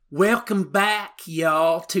Welcome back,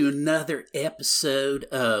 y'all, to another episode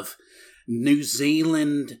of New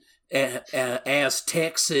Zealand as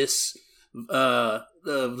Texas,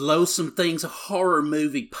 Loathsome Things, a horror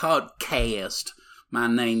movie podcast. My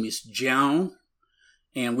name is John,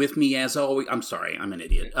 and with me as always, I'm sorry, I'm an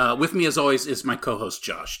idiot. With me as always is my co-host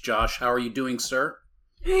Josh. Josh, how are you doing, sir?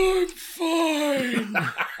 I'm fine.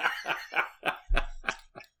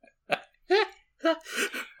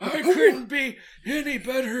 I couldn't be any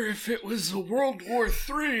better if it was a World War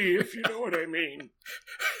III, if you know what I mean.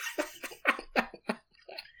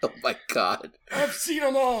 Oh my God. I've seen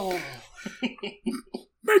them all.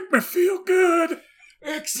 Make me feel good.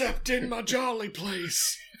 Except in my jolly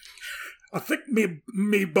place. I think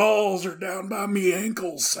me balls are down by me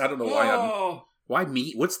ankles. I don't know why Why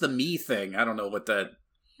me? What's the me thing? I don't know what that...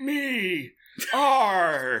 Me.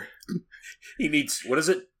 R. He needs... What is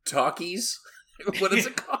it? Talkies? What is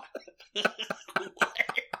it called?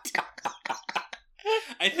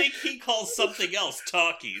 I think he calls something else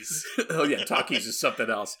talkies. Oh yeah, talkies is something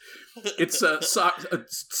else. It's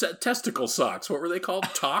testicle socks. What were they called?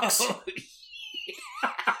 Talks? Oh,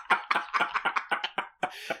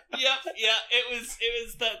 yeah. It was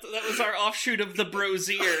that was our offshoot of the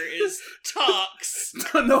Brosier is talks.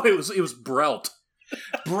 No, it was Brelt.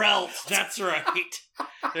 Brelt, that's right.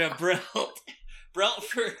 Yeah, Brelt. Brelt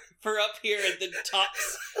for up here and then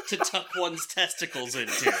talks to tuck one's testicles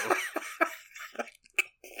into.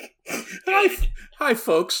 Hi,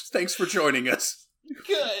 folks. Thanks for joining us.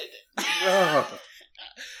 Good. Oh.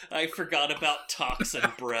 I forgot about talks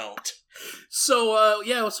and Brelt. So,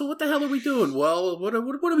 so what the hell are we doing? Well, what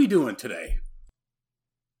are we doing today?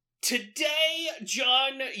 Today,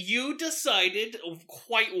 John, you decided,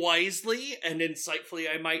 quite wisely and insightfully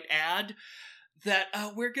I might add, that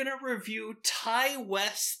we're going to review Ti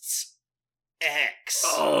West's X.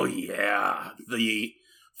 Oh, yeah. The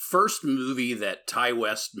first movie that Ti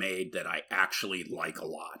West made that I actually like a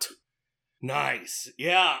lot. Nice.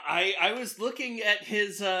 Yeah, I was looking at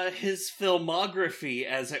his filmography,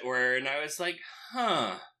 as it were, and I was like,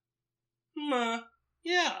 yeah.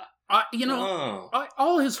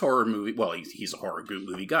 All his horror movie, well, he's a horror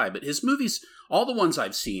movie guy, but his movies, all the ones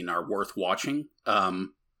I've seen are worth watching. None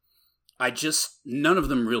of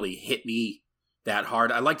them really hit me that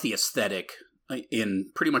hard. I like the aesthetic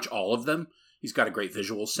in pretty much all of them. He's got a great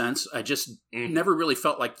visual sense. I just never really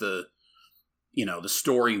felt like the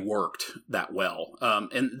story worked that well.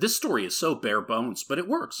 And this story is so bare bones, but it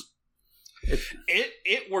works.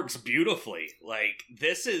 It works beautifully. Like,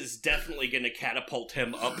 this is definitely going to catapult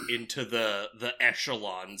him up into the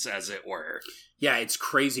echelons, as it were. Yeah, it's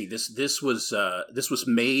crazy. This was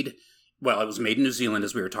made. Well, it was made in New Zealand,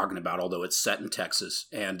 as we were talking about, although it's set in Texas,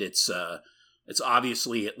 and it's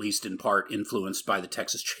obviously, at least in part, influenced by the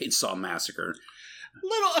Texas Chainsaw Massacre.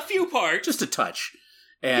 A few parts. Just a touch.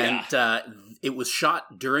 And it was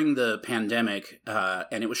shot during the pandemic,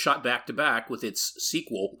 and it was shot back-to-back with its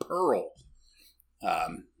sequel, Pearl,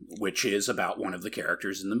 which is about one of the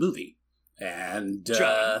characters in the movie. And,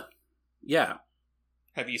 John, yeah.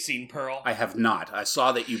 Have you seen Pearl? I have not. I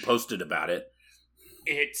saw that you posted about it.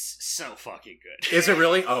 It's so fucking good. Is it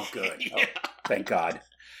really? Oh, good. Yeah. Oh, thank God.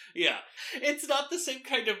 Yeah, it's not the same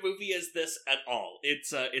kind of movie as this at all.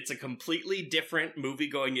 It's a completely different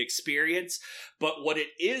movie-going experience, but what it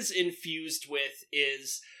is infused with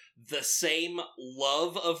is the same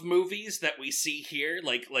love of movies that we see here.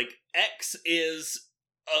 Like X is,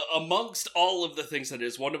 amongst all of the things that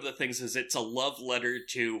is, one of the things is it's a love letter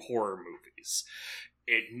to horror movies.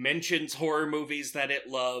 It mentions horror movies that it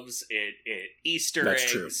loves. It Easter That's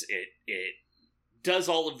eggs. True. It does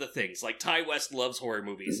all of the things. Like, Ti West loves horror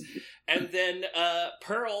movies. And then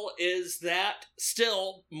Pearl is that,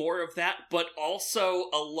 still more of that, but also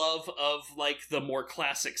a love of, like, the more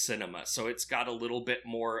classic cinema. So it's got a little bit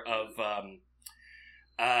more of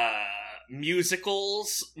musical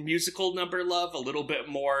number love, a little bit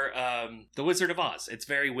more The Wizard of Oz. It's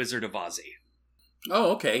very Wizard of Ozzy.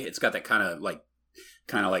 Oh, okay. It's got that kind of like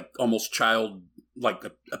almost child, like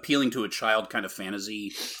appealing to a child kind of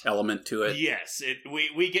fantasy element to it. Yes,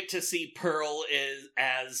 we get to see Pearl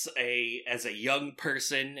as a young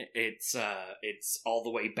person. It's all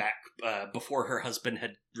the way back before her husband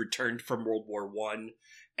had returned from World War I,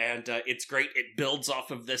 and it's great. It builds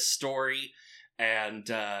off of this story, and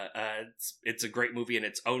it's a great movie in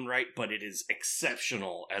its own right. But it is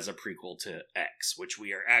exceptional as a prequel to X, which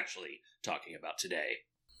we are actually talking about today.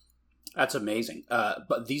 That's amazing.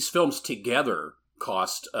 But these films together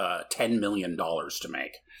cost $10 million to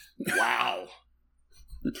make. Wow.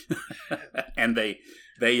 And they've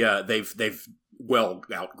well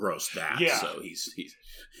outgrossed that. Yeah. So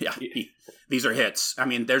these are hits. I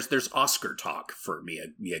mean, there's Oscar talk for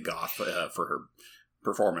Mia Goth for her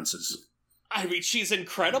performances. I mean, she's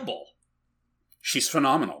incredible. She's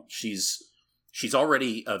phenomenal. She's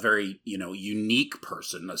already a very, unique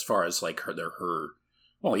person as far as like her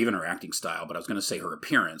well, even her acting style, but I was going to say her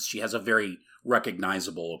appearance. She has a very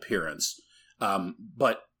recognizable appearance.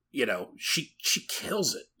 But she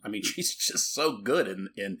kills it. I mean, she's just so good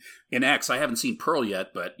in X. I haven't seen Pearl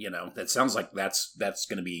yet, but that sounds like that's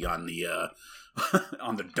going to be on the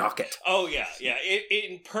on the docket. Oh yeah.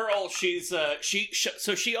 In Pearl, she's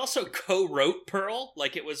she also co-wrote Pearl.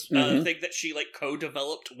 Like it was a thing that she like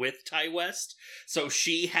co-developed with Ty West. So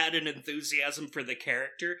she had an enthusiasm for the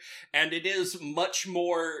character, and it is much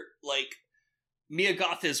more like Mia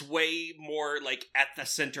Goth is way more like at the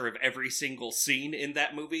center of every single scene in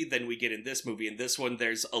that movie than we get in this movie. In this one,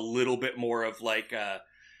 there's a little bit more of like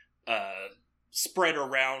spread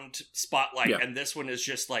around spotlight, and this one is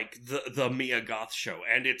just like the Mia Goth show,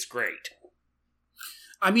 and it's great.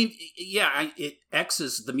 I mean, X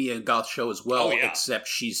is the Mia Goth show as well, except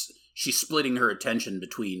she's splitting her attention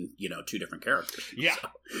between two different characters. Yeah, so.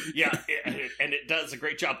 Yeah, and it does a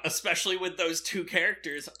great job, especially when those two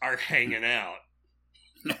characters are hanging out.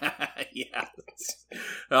 Yeah.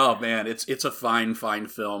 Oh man, it's a fine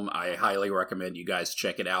film. I highly recommend you guys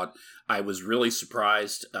check it out. I was really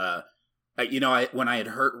surprised. When I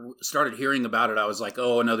had started hearing about it, I was like,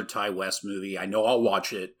 oh, another Ty West movie. I know I'll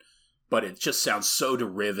watch it, but it just sounds so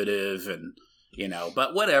derivative, and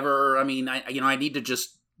but whatever. I mean, I need to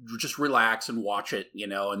just relax and watch it,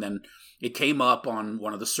 and then it came up on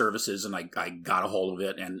one of the services, and I got a hold of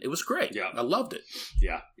it, and it was great. Yeah, I loved it.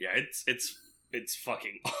 Yeah, it's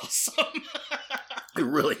fucking awesome. It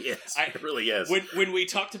really is. It really is. When we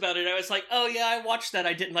talked about it, I was like, oh yeah, I watched that.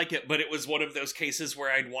 I didn't like it, but it was one of those cases where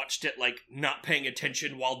I'd watched it like not paying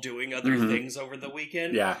attention while doing other things over the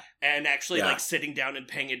weekend. Yeah. And actually like sitting down and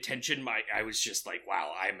paying attention, I was just like,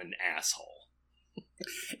 wow, I'm an asshole.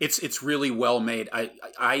 It's really well made. I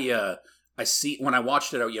see when I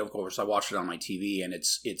watched it. Of course, I watched it on my TV, and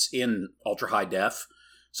it's in ultra high def,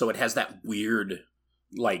 so it has that weird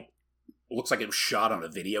like. Looks like it was shot on a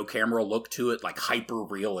video camera look to it, like hyper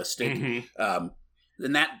realistic. And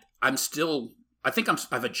that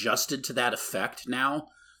I've adjusted to that effect now.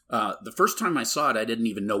 The first time I saw it, I didn't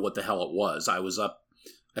even know what the hell it was. I was up,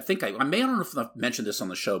 I don't know if I've mentioned this on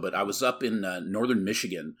the show, but I was up in northern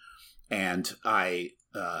Michigan, and they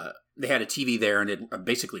had a TV there, and it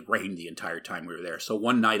basically rained the entire time we were there. So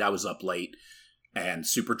one night I was up late and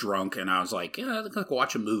super drunk, and I was like, I'm going to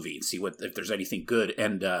watch a movie and see if there's anything good.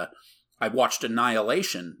 And I watched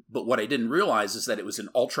Annihilation, but what I didn't realize is that it was in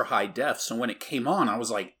ultra high def. So when it came on, I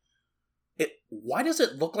was like, why does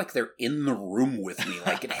it look like they're in the room with me?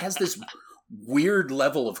 Like it has this weird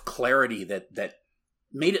level of clarity that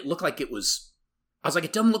made it look like it was. I was like,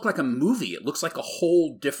 it doesn't look like a movie. It looks like a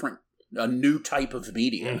whole different, a new type of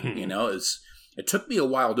media. It took me a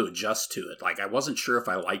while to adjust to it. Like I wasn't sure if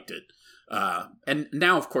I liked it, and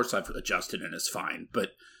now of course I've adjusted and it's fine.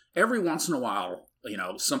 But every once in a while,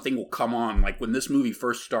 something will come on, like when this movie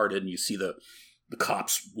first started and you see the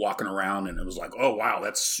cops walking around, and it was like, oh wow,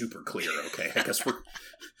 that's super clear. Okay, I guess we're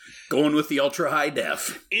going with the ultra high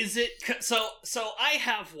def. Is it so I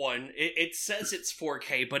have one. It says it's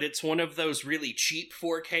 4K, but it's one of those really cheap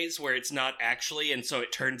 4Ks where it's not actually, and so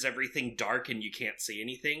it turns everything dark and you can't see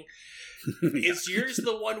anything. Yeah. Is yours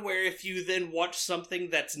the one where if you then watch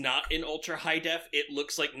something that's not in ultra high def, it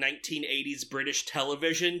looks like 1980s British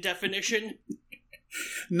television definition?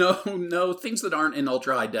 No, things that aren't in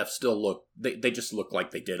ultra high def still look, they just look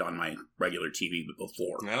like they did on my regular TV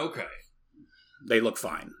before. Okay. They look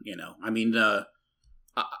fine, I mean,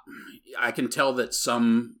 I can tell that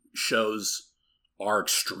some shows are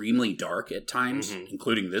extremely dark at times,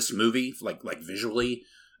 including this movie, like visually.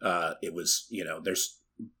 It was,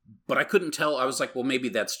 but I couldn't tell. I was like, well, maybe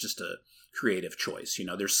that's just a creative choice.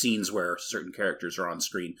 There's scenes where certain characters are on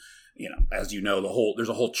screen. As there's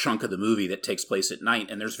a whole chunk of the movie that takes place at night,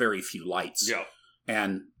 and there's very few lights. Yeah.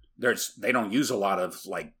 And they don't use a lot of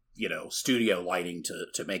studio lighting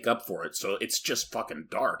to make up for it, so it's just fucking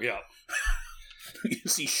dark. Yeah. You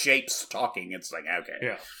see shapes talking. It's like, okay.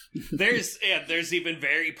 Yeah. There's even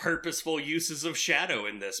very purposeful uses of shadow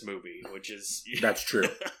in this movie, which is that's true.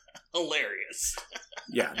 Hilarious.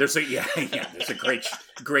 Yeah, there's a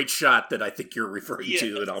great shot that I think you're referring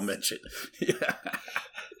to, and I'll mention. Yeah.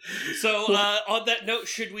 So, on that note,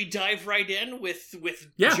 should we dive right in with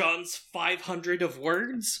John's 500 of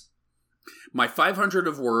words? My 500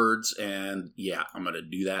 of words, and I'm going to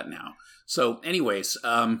do that now. So, anyways,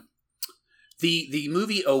 The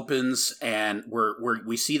movie opens and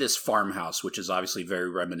we see this farmhouse, which is obviously very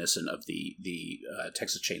reminiscent of the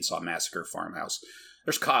Texas Chainsaw Massacre farmhouse.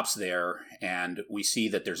 There's cops there, and we see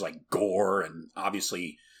that there's like gore, and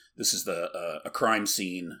obviously this is a crime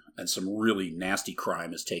scene, and some really nasty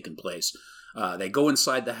crime has taken place. They go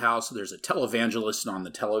inside the house. There's a televangelist on the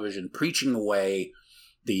television preaching away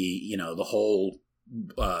the whole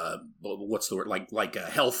what's the word, like a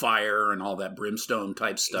hellfire and all that brimstone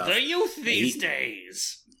type stuff. The youth these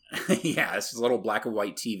days. Yeah, it's a little black and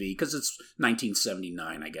white TV because it's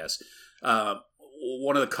 1979, I guess.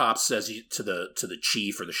 One of the cops says to the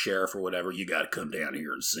chief or the sheriff or whatever, "You got to come down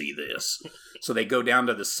here and see this." So they go down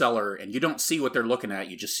to the cellar, and you don't see what they're looking at.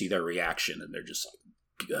 You just see their reaction, and they're just like,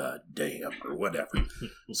 "God damn," or whatever.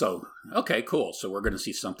 So, okay, cool. So we're going to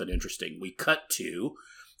see something interesting. We cut to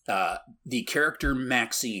the character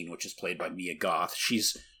Maxine, which is played by Mia Goth.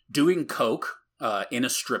 She's doing coke in a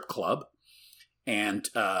strip club, and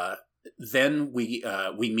then we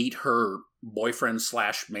meet her boyfriend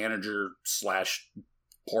 / manager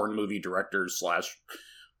 / porn movie director /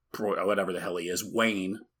 whatever the hell he is,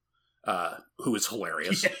 Wayne, who is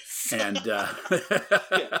hilarious. Yes. And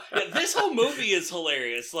this whole movie is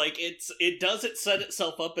hilarious. Like it doesn't set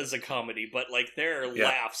itself up as a comedy, but like there are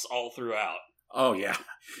laughs all throughout. Oh, yeah.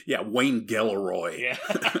 Yeah, Wayne Gilroy. Yeah.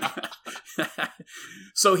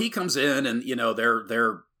 So he comes in, and,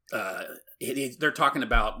 they're talking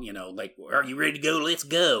about, like, "Are you ready to go? Let's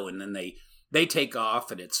go." And then they take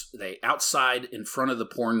off, and they outside in front of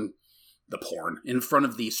in front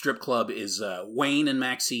of the strip club is Wayne and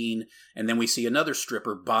Maxine, and then we see another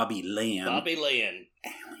stripper, Bobby Lynn. Bobby Lynn.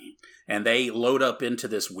 And they load up into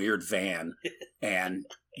this weird van, and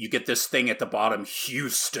you get this thing at the bottom,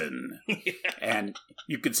 Houston. Yeah. And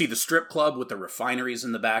you can see the strip club with the refineries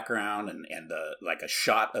in the background, and like a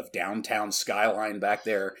shot of downtown skyline back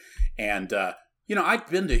there. And, I've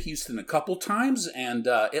been to Houston a couple times, and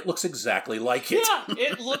it looks exactly like it. Yeah,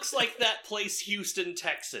 it looks like that place, Houston,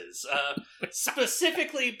 Texas.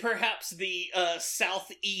 Specifically, perhaps the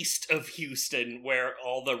southeast of Houston, where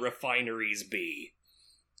all the refineries be.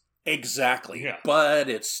 Exactly, yeah. But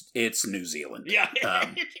it's New Zealand. Yeah,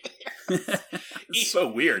 it's so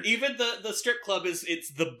weird. Even the strip club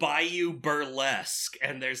it's the Bayou Burlesque,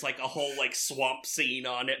 and there's like a whole like swamp scene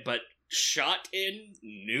on it, but shot in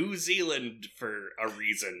New Zealand for a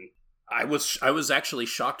reason. I was actually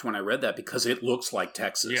shocked when I read that because it looks like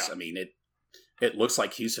Texas. Yeah. I mean it looks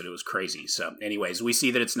like Houston. It was crazy. So, anyways, we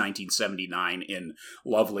see that it's 1979 in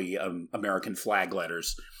lovely American flag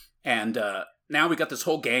letters, and now we got this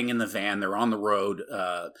whole gang in the van. They're on the road.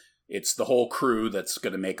 It's the whole crew that's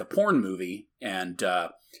going to make a porn movie. And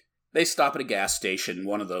they stop at a gas station,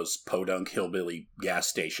 one of those podunk hillbilly gas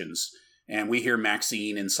stations. And we hear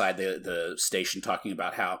Maxine inside the station talking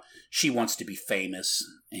about how she wants to be famous.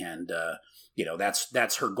 And,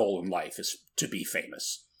 that's her goal in life, is to be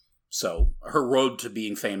famous. So her road to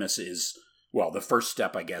being famous is, well, the first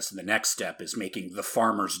step, I guess, and the next step is making The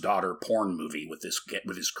Farmer's Daughter porn movie with his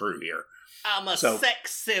crew here. I'm a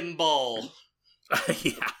sex symbol.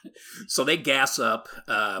 Yeah. So they gas up.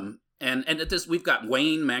 And at this, we've got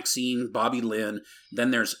Wayne, Maxine, Bobby Lynn. Then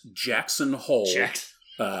there's Jackson Hole,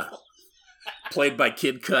 played by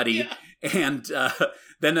Kid Cudi. Yeah. And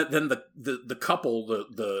then the couple,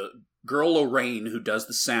 the girl Lorraine who does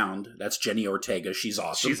the sound, that's Jenny Ortega. She's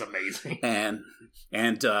awesome. She's amazing.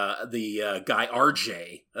 And the guy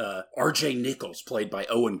RJ Nichols, played by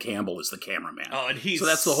Owen Campbell, is the cameraman. Oh, and he's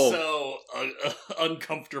that's the whole, so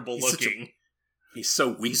uncomfortable looking. He's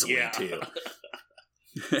so weaselly, too.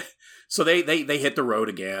 Yeah. So they hit the road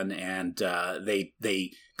again, and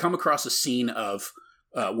they come across a scene of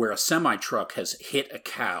where a semi-truck has hit a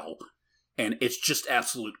cow, and it's just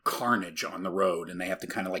absolute carnage on the road, and they have to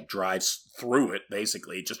kind of like drive through it,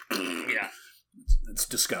 basically. Just yeah, it's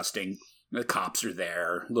disgusting. The cops are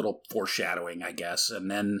there, little foreshadowing, I guess, and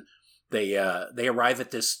then they arrive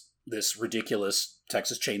at this ridiculous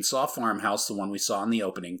Texas Chainsaw farmhouse, the one we saw in the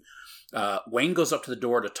opening. Wayne goes up to the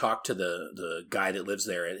door to talk to the guy that lives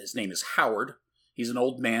there. His name is Howard. He's an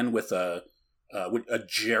old man with a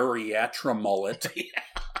geriatra mullet.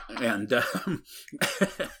 And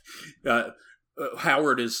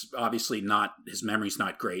Howard is obviously not, his memory's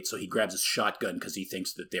not great, so he grabs his shotgun because he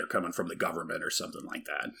thinks that they're coming from the government or something like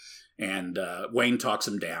that. And Wayne talks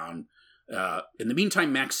him down. In the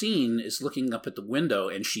meantime, Maxine is looking up at the window,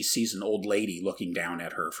 and she sees an old lady looking down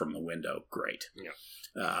at her from the window. Great.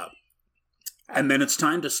 Yeah. And then it's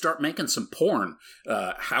time to start making some porn.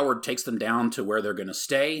 Howard takes them down to where they're going to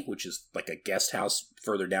stay, which is like a guest house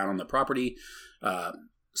further down on the property.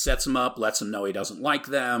 sets him up, lets him know he doesn't like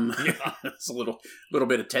them. Yeah. It's a little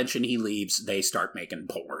bit of tension. He leaves. They start making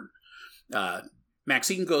porn.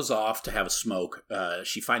 Maxine goes off to have a smoke.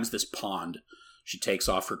 She finds this pond. She takes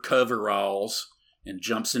off her coveralls and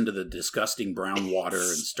jumps into the disgusting brown water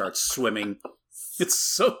and starts swimming. It's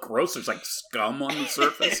so gross. There's like scum on the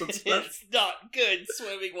surface and stuff. It's not good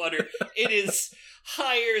swimming water. It is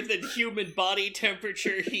higher than human body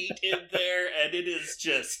temperature heat in there, and it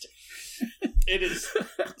is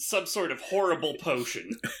some sort of horrible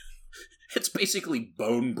potion. It's basically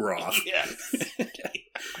bone broth. Yes.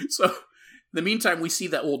 So, in the meantime, we see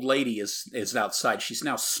that old lady is outside. She's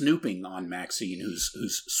now snooping on Maxine,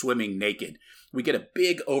 who's swimming naked. We get a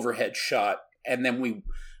big overhead shot, and then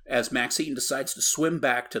as Maxine decides to swim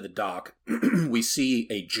back to the dock, we see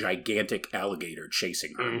a gigantic alligator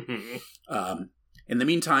chasing her. Mm-hmm. In the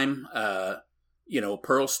meantime,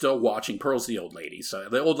 Pearl's still watching. Pearl's the old lady, so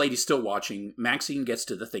the old lady's still watching. Maxine gets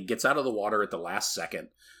to the thing, gets out of the water at the last second.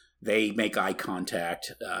 They make eye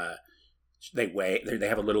contact. They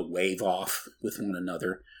have a little wave off with one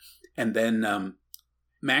another, and then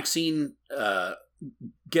Maxine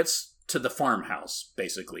gets to the farmhouse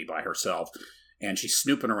basically by herself, and she's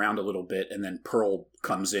snooping around a little bit, and then Pearl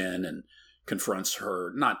comes in and confronts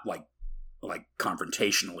her, not like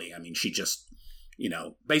confrontationally. I mean, she just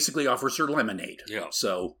basically offers her lemonade. Yeah.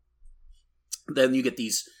 So then you get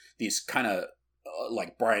these kind of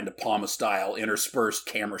like Brian De Palma style interspersed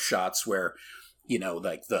camera shots where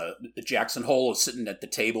like the Jackson Hole is sitting at the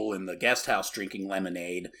table in the guest house drinking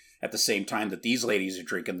lemonade at the same time that these ladies are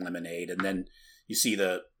drinking lemonade. And then you see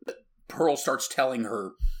Pearl starts telling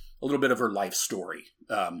her a little bit of her life story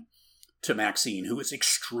to Maxine, who is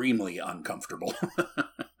extremely uncomfortable.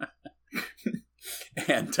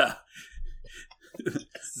 And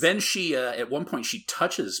then she, at one point, she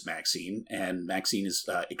touches Maxine, and Maxine is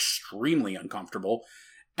extremely uncomfortable.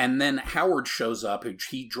 And then Howard shows up.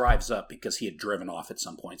 He drives up because he had driven off at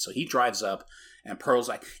some point. So he drives up, and Pearl's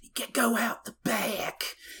like, "Go out the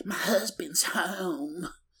back. My husband's home."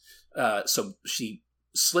 So she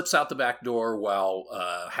slips out the back door while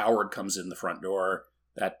Howard comes in the front door.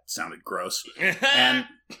 That sounded gross.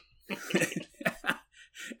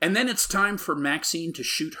 And then it's time for Maxine to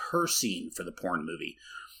shoot her scene for the porn movie.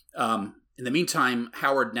 In the meantime,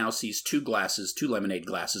 Howard now sees two lemonade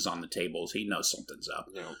glasses on the tables. He knows something's up.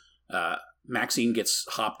 No. Maxine gets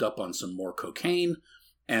hopped up on some more cocaine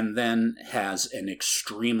and then has an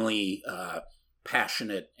extremely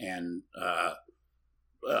passionate and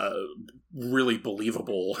really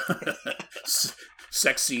believable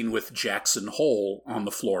sex scene with Jackson Hole on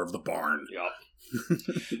the floor of the barn.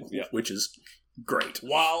 Yep. Which is great.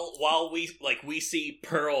 While we see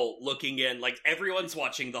Pearl looking in, like everyone's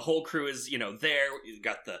watching, the whole crew is there. You've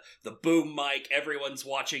got the boom mic, everyone's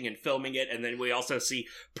watching and filming it, and then we also see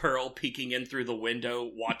Pearl peeking in through the window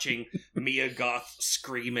watching Mia Goth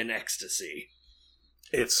scream in ecstasy.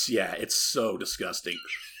 It's so disgusting.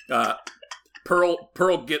 Pearl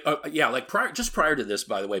just prior to this,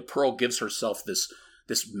 by the way, Pearl gives herself this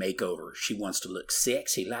makeover. She wants to look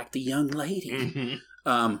sexy like the young lady.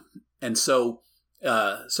 Mm-hmm. And so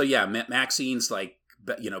Maxine's like,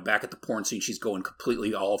 back at the porn scene, she's going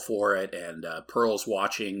completely all for it, and Pearl's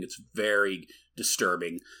watching. It's very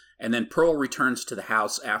disturbing. And then Pearl returns to the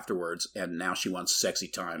house afterwards, and now she wants sexy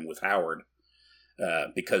time with Howard,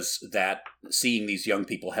 because seeing these young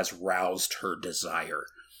people has roused her desire.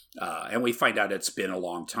 And we find out it's been a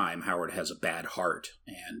long time. Howard has a bad heart,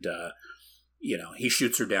 and he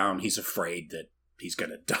shoots her down. He's afraid that he's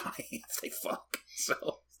gonna die if they fuck.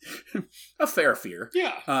 So a fair fear.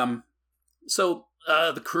 Yeah. So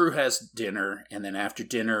the crew has dinner, and then after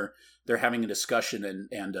dinner, they're having a discussion,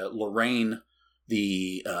 and Lorraine,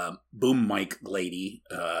 the boom mic lady,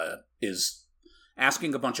 is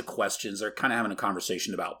asking a bunch of questions. They're kind of having a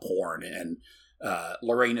conversation about porn, and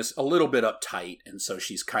Lorraine is a little bit uptight, and so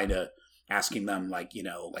she's kind of asking them,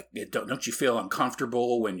 don't you feel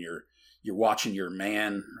uncomfortable when you're watching your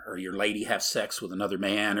man or your lady have sex with another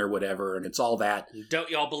man or whatever, and it's all that.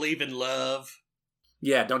 Don't y'all believe in love?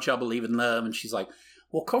 Yeah, don't y'all believe in love? And she's like,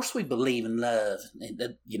 well, of course we believe in love.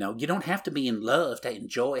 And, you don't have to be in love to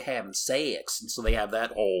enjoy having sex. And so they have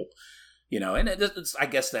that whole, and it's, I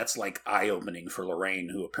guess that's like eye-opening for Lorraine,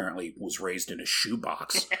 who apparently was raised in a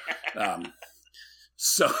shoebox.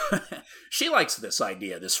 So she likes this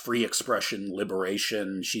idea, this free expression,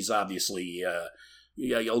 liberation. She's obviously a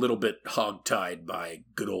little bit hogtied by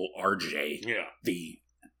good old RJ, the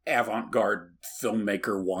avant-garde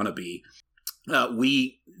filmmaker wannabe.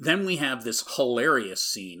 We have this hilarious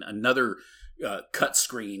scene, another cut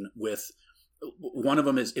screen with one of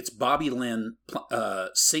them it's Bobby Lynn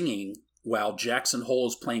singing while Jackson Hole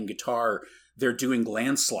is playing guitar, they're doing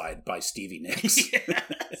Landslide by Stevie Nicks.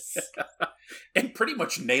 Yes. And pretty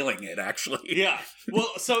much nailing it, actually. Yeah. Well,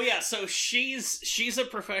 so she's a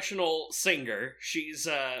professional singer. She's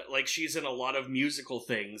she's in a lot of musical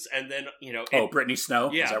things, and then Brittany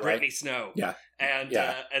Snow. Yeah, is that Brittany right? Snow. Yeah, and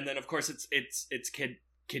yeah. And then of course it's Kid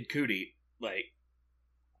Cudi, like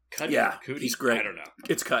Cudi. Yeah, Cudi? he's great. I don't know.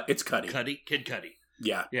 It's Cudi. Kid Cudi.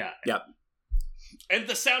 Yeah, Yeah. Yep. And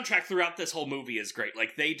the soundtrack throughout this whole movie is great.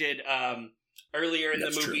 Like they did earlier in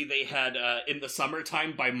That's the movie, true. they had In the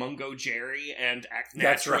Summertime by Mungo Jerry and Act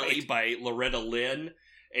That's Naturally right. by Loretta Lynn.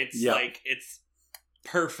 It's Yep. it's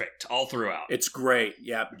perfect all throughout. It's great.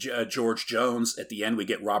 Yeah, George Jones. At the end, we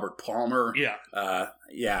get Robert Palmer. Yeah.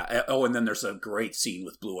 Yeah. Oh, and then there's a great scene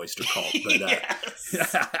with Blue Oyster Cult. But,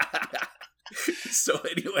 Yes. So,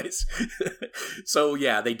 anyways, so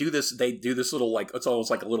yeah, they do this little, like, it's almost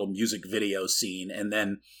like a little music video scene, and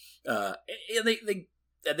then and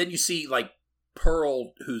then you see, like,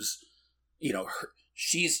 Pearl, who's, you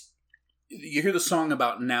hear the song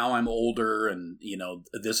about now I'm older and,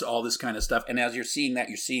 all this kind of stuff. And as you're seeing that,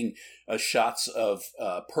 you're seeing shots of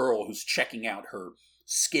Pearl, who's checking out her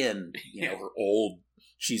skin, her old,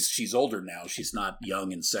 she's older now. She's not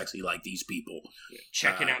young and sexy like these people.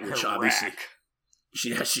 Checking out which her obviously- rack.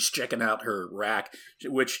 She's checking out her rack,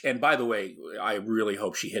 and by the way, I really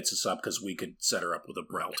hope she hits us up because we could set her up with a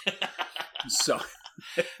belt. So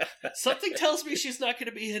Something tells me she's not going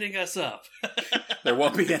to be hitting us up. there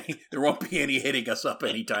won't be any hitting us up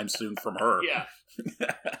anytime soon from her. Yeah.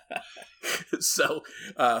 So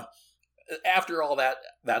after all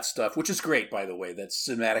that stuff, which is great, by the way, that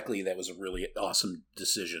cinematically that was a really awesome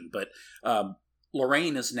decision. But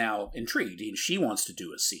Lorraine is now intrigued and she wants to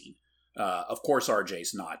do a scene. Of course,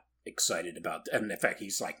 RJ's not excited about that. And in fact,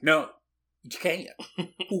 he's like, no, you can't.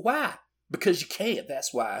 Why? Because you can't.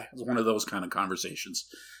 That's why. It's one of those kind of conversations.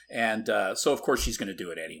 And so, of course, she's going to do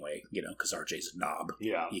it anyway, because RJ's a knob.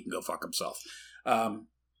 Yeah. He can go fuck himself.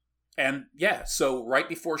 And yeah, so right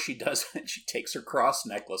before she does it, she takes her cross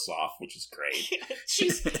necklace off, which is great.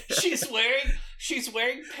 she's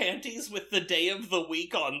wearing panties with the day of the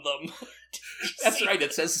week on them. That's right.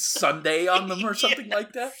 It says Sunday on them or something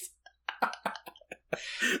like that.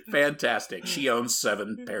 Fantastic. She owns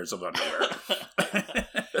 7 pairs of underwear.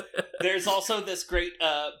 There's also this great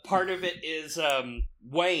part of it is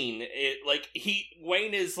Wayne.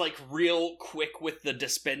 Wayne is like real quick with the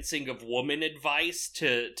dispensing of woman advice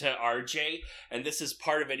to RJ, and this is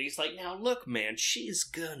part of it. He's like, now look, man, she's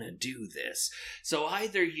gonna do this. So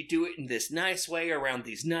either you do it in this nice way around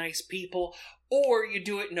these nice people, or you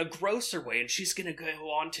do it in a grosser way, and she's gonna go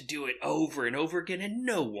on to do it over and over again, and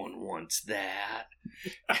no one wants that.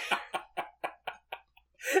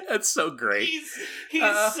 That's so great. He's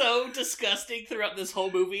so disgusting throughout this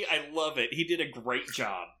whole movie. I love it. He did a great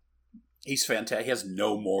job. He's fantastic. He has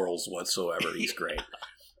no morals whatsoever. He's great.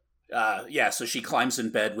 So she climbs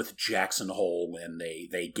in bed with Jackson Hole, and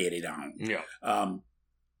they get it on. Yeah.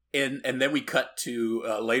 And then we cut to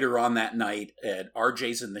later on that night, and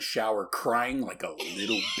RJ's in the shower crying like a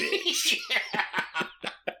little bitch.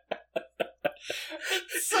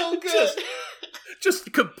 It's so good.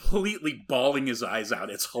 Just completely bawling his eyes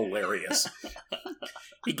out. It's hilarious.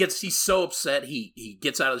 He's so upset. He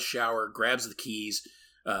gets out of the shower, grabs the keys.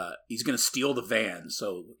 He's going to steal the van,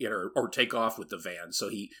 or take off with the van. So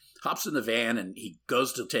he hops in the van and he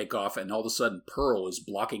goes to take off, and all of a sudden Pearl is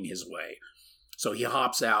blocking his way. So he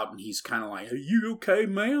hops out and he's kind of like, "Are you okay,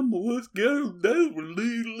 ma'am? Well, let's go. Do."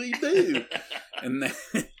 And then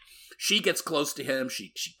she gets close to him.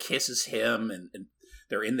 She kisses him, and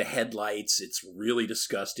they're in the headlights. It's really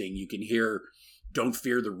disgusting. You can hear "Don't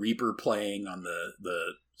Fear the Reaper" playing on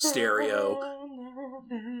the stereo.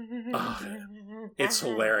 Oh, it's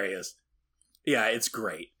hilarious. Yeah, it's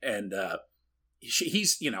great. And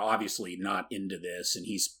he's obviously not into this, and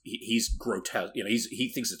he's grotesque.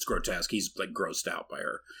 He thinks it's grotesque. He's like grossed out by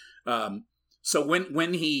her. So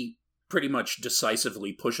when he pretty much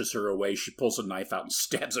decisively pushes her away, she pulls a knife out and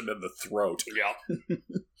stabs him in the throat. Yeah.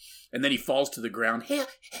 And then he falls to the ground.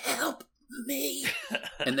 Help me!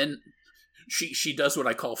 And then she does what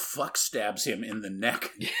I call fuck stabs him in the neck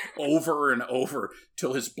over and over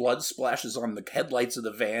till his blood splashes on the headlights of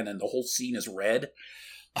the van and the whole scene is red.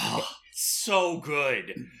 Oh, so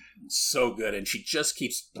good. So good. And she just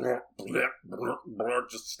keeps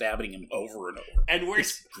just stabbing him over and over. And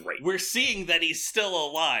It's great. we're seeing that he's still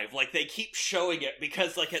alive. Like, they keep showing it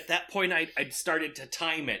because, like, at that point I'd started to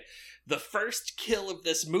time it. The first kill of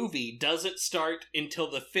this movie doesn't start until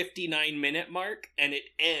the 59-minute mark, and it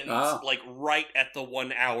ends, like, right at the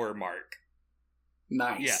 1 hour mark.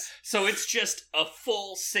 Nice. Yeah. So it's just a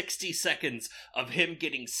full 60 seconds of him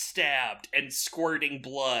getting stabbed and squirting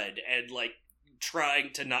blood and, like,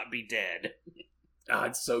 trying to not be dead. Oh,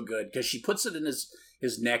 it's so good. Because she puts it in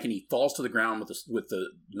his neck and he falls to the ground with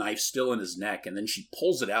the knife still in his neck, and then she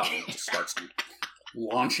pulls it out and it just starts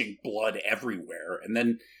launching blood everywhere. And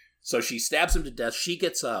then, so she stabs him to death. She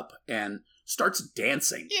gets up and starts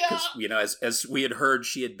dancing. Yeah. Because, as we had heard,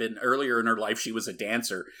 she had been, earlier in her life, she was a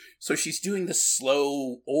dancer. So she's doing this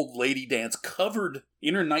slow old lady dance covered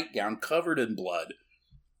in her nightgown, covered in blood.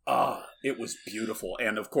 It was beautiful.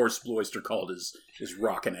 And of course, Blue Oyster Cult is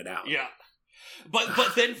rocking it out. Yeah.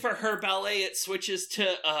 But then for her ballet, it switches to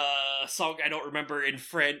a song I don't remember in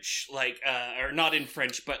French, like, or not in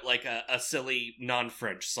French, but like a silly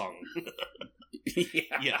non-French song.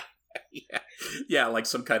 Yeah. Yeah, like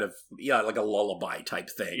some kind of, like a lullaby type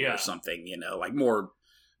thing or something, like more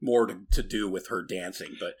to do with her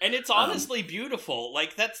dancing. And it's honestly beautiful.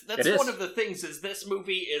 Like, that's one of the things, is this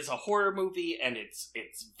movie is a horror movie, and it's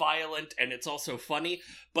violent, and it's also funny,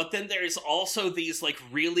 but then there's also these, like,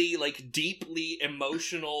 really, like, deeply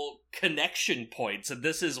emotional connection points, and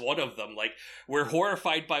this is one of them. Like, we're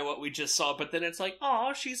horrified by what we just saw, but then it's like,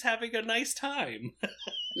 oh, she's having a nice time.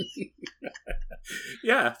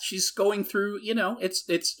 Yeah, she's going through,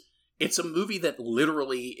 it's a movie that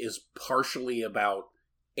literally is partially about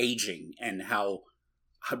aging and how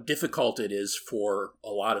difficult it is for a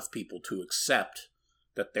lot of people to accept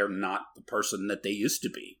that they're not the person that they used to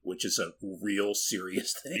be, which is a real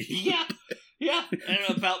serious thing. Yeah,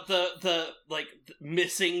 and about the like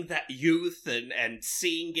missing that youth and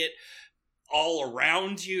seeing it all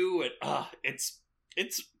around you, and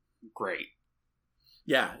it's great.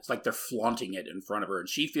 Yeah, it's like they're flaunting it in front of her, and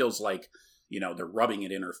she feels like, they're rubbing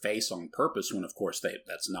it in her face on purpose, when of course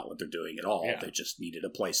that's not what they're doing at all. Yeah. They just needed a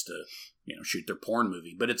place to, shoot their porn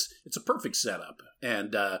movie. But it's a perfect setup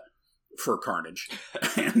and for Carnage.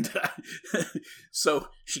 And so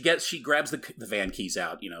she grabs the van keys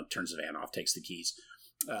out, turns the van off, takes the keys.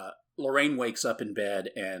 Lorraine wakes up in bed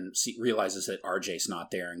and realizes that RJ's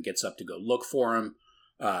not there and gets up to go look for him.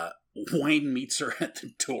 Wayne meets her at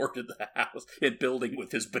the door to the building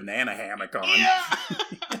with his banana hammock on. Yeah!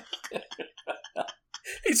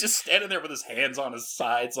 He's just standing there with his hands on his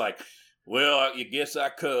sides like, well, I guess I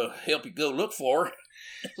could help you go look for her.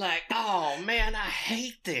 Like, oh man, I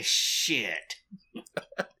hate this shit.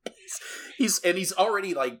 He's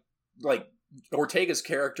already like Ortega's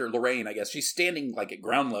character, Lorraine, I guess, she's standing like at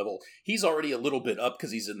ground level. He's already a little bit up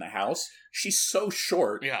because he's in the house. She's so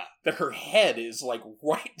short that her head is like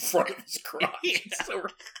right in front of his crotch. It's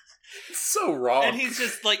so wrong. And he's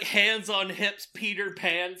just like hands on hips, Peter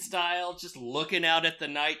Pan style, just looking out at the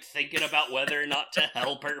night, thinking about whether or not to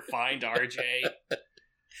help her find RJ.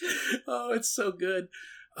 Oh, it's so good.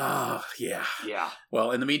 Oh, yeah. Yeah.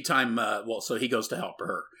 Well, in the meantime, so he goes to help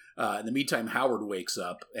her. In the meantime, Howard wakes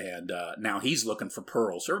up, and now he's looking for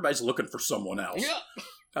Pearl. So everybody's looking for someone else.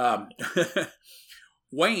 Yeah.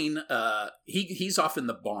 Wayne, he's off in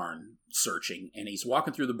the barn searching, and he's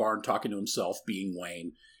walking through the barn talking to himself, being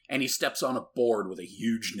Wayne, and he steps on a board with a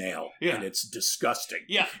huge nail, and it's disgusting.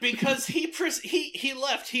 Yeah, because he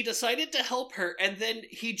left. He decided to help her, and then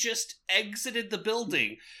he just exited the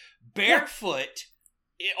building barefoot,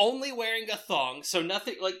 only wearing a thong, so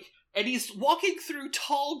nothing like. And he's walking through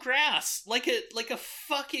tall grass like a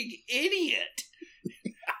fucking idiot.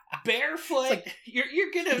 Barefoot. Like,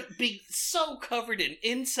 you're gonna be so covered in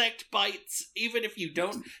insect bites, even if you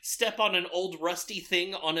don't step on an old rusty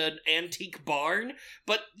thing on an antique barn.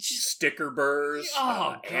 But just, sticker burrs,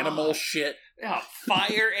 animal shit,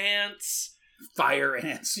 fire ants. Fire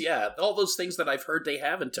ants, yeah, all those things that I've heard they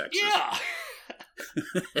have in Texas. Yeah,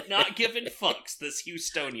 not giving fucks. This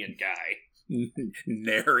Houstonian guy.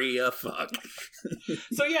 Nary a fuck.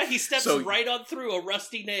 So yeah, he steps right on through a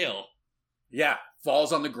rusty nail. Yeah,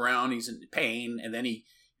 falls on the ground, he's in pain, and then he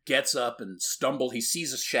gets up and stumbles. He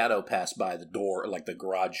sees a shadow pass by the door, like the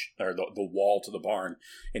garage, or the wall to the barn,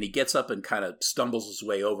 and he gets up and kind of stumbles his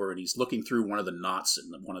way over, and he's looking through one of the knots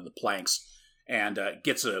in one of the planks, and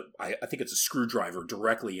gets I think it's a screwdriver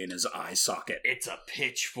directly in his eye socket. It's a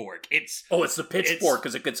pitchfork. It's the pitchfork,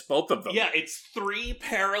 because it gets both of them. Yeah, it's 3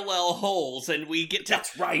 parallel holes, and we get to...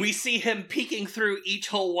 That's right. We see him peeking through each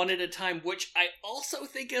hole one at a time, which I also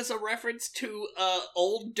think is a reference to an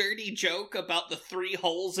old dirty joke about the 3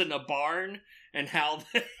 holes in a barn, and how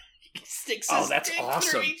he sticks his dick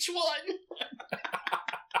through each one.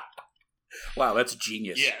 Wow, that's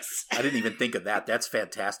genius. Yes. I didn't even think of that. That's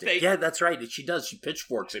fantastic. Yeah, that's right. She does. She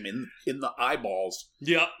pitchforks him in the eyeballs.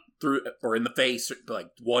 Yep. through or in the face, like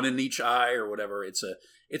one in each eye or whatever. It's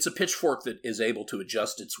a pitchfork that is able to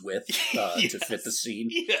adjust its width Yes. to fit the scene.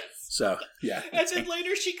 Yes. So yeah, And then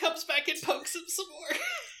later she comes back and pokes him some more.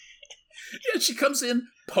 yeah, she comes in,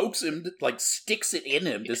 pokes him, like sticks it in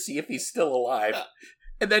him to see if he's still alive,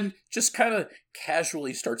 and then just kind of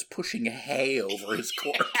casually starts pushing hay over his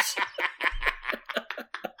corpse.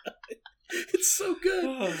 It's so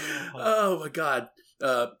good. Oh my god.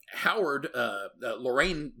 Howard,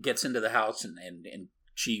 Lorraine gets into the house and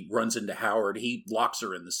she runs into Howard. He locks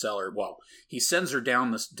her in the cellar. Well, he sends her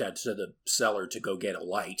down to the cellar to go get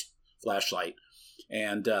a flashlight.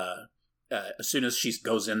 And as soon as she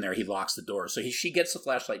goes in there, he locks the door. So she gets the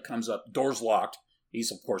flashlight, comes up, door's locked.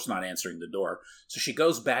 He's, of course, not answering the door. So she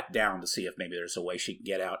goes back down to see if maybe there's a way she can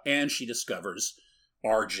get out. And she discovers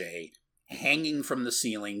RJ hanging from the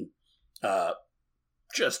ceiling,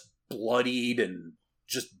 just bloodied and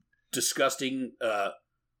just disgusting.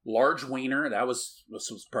 Large wiener. That was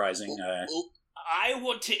surprising. I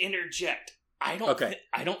want to interject. I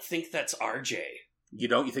don't think that's RJ. You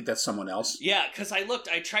don't? You think that's someone else? Yeah, because I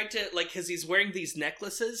tried to, because he's wearing these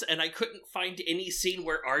necklaces, and I couldn't find any scene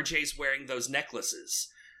where RJ's wearing those necklaces.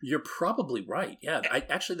 You're probably right. Yeah,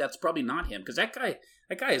 actually, that's probably not him, because that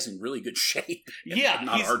guy is in really good shape. Yeah,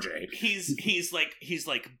 not RJ. He's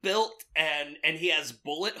built, and he has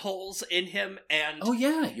bullet holes in him, and oh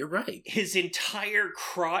yeah, you're right. His entire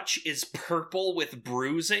crotch is purple with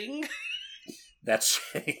bruising. That's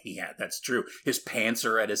true. His pants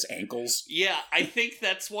are at his ankles. Yeah, I think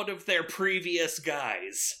that's one of their previous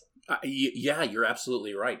guys. Yeah, you're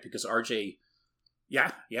absolutely right, because RJ.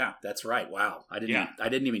 Yeah, that's right. Wow, I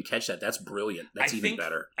didn't even catch that. That's brilliant. That's even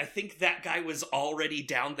better. I think that guy was already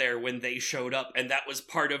down there when they showed up, and that was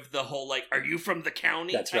part of the whole "Are you from the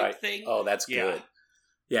county?" type thing. Oh, that's good.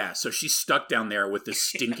 Yeah, so she's stuck down there with this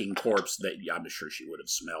stinking corpse that I'm sure she would have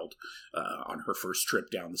smelled on her first trip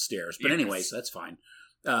down the stairs. But anyways, that's fine.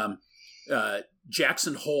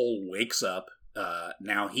 Jackson Hole wakes up.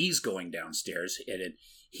 Now he's going downstairs, and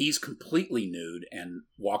he's completely nude and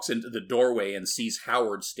walks into the doorway and sees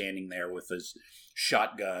Howard standing there with his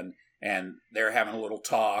shotgun, and they're having a little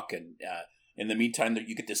talk. And in the meantime,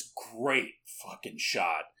 you get this great fucking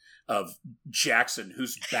shot of Jackson,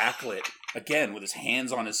 who's backlit, again, with his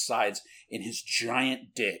hands on his sides, and his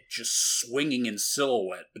giant dick just swinging in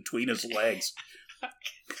silhouette between his legs.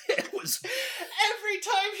 It was... Every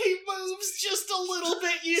time he moves just a little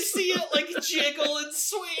bit, you see it, jiggle and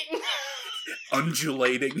swing.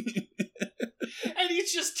 Undulating. And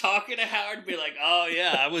he's just talking to Howard and be like, oh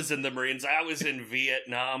yeah, I was in the Marines. I was in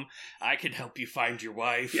Vietnam. I can help you find your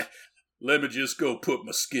wife. Yeah. Let me just go put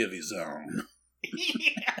my skivvies on.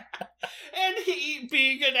 Yeah. And he,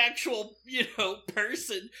 being an actual,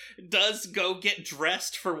 person, does go get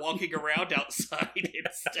dressed for walking around outside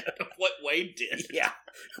instead of what Wayne did. Yeah.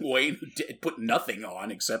 Wayne put nothing on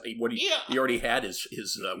except he already had his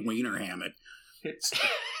wiener hammock.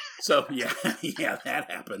 So, yeah, that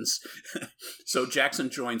happens. So Jackson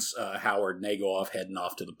joins Howard, and they go off, heading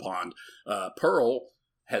off to the pond. Pearl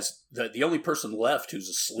has the only person left who's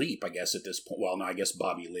asleep, I guess, at this point. Well, no, I guess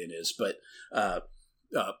Bobby Lynn is, but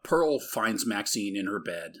Pearl finds Maxine in her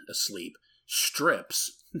bed, asleep,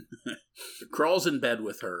 strips, crawls in bed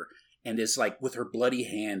with her, and is with her bloody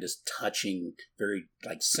hand is touching, very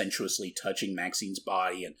sensuously touching Maxine's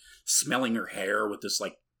body and smelling her hair with this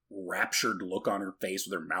raptured look on her face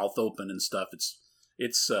with her mouth open and stuff.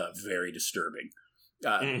 It's very disturbing.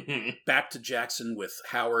 Back to Jackson with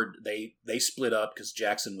Howard. They split up because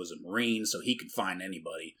Jackson was a Marine, so he could find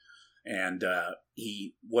anybody. And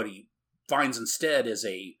what he finds instead is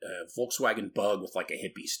a Volkswagen Bug with a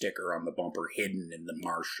hippie sticker on the bumper hidden in the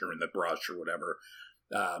marsh or in the brush or whatever.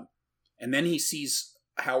 And then he sees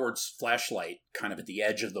Howard's flashlight kind of at the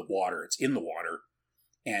edge of the water. It's in the water.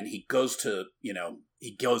 And he goes to,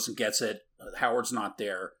 he goes and gets it. Howard's not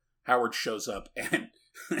there. Howard shows up and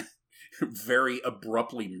very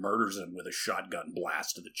abruptly murders him with a shotgun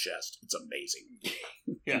blast to the chest. It's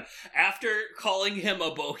amazing. Yeah. After calling him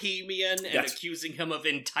a bohemian and accusing him of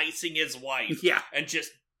enticing his wife. Yeah. And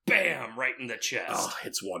just bam, right in the chest. Oh,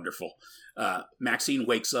 it's wonderful. Maxine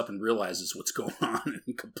wakes up and realizes what's going on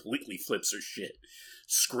and completely flips her shit.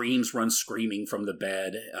 Runs screaming from the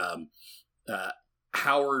bed.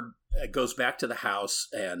 Howard goes back to the house,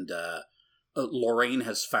 and Lorraine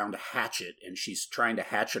has found a hatchet, and she's trying to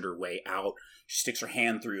hatchet her way out. She sticks her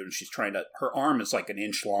hand through it, and she's trying to... Her arm is an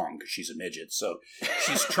inch long, because she's a midget, so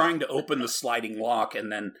she's trying to open the sliding lock, and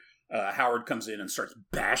then Howard comes in and starts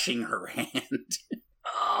bashing her hand.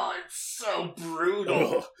 Oh, it's so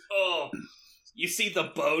brutal. Oh. You see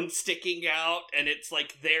the bone sticking out, and it's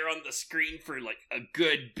like there on the screen for like a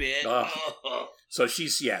good bit. So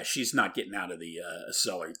she's not getting out of the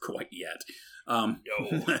cellar quite yet.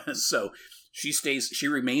 No. So she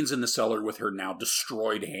remains in the cellar with her now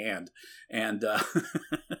destroyed hand, and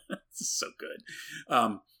this is so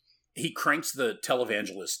good. He cranks the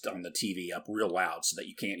televangelist on the TV up real loud so that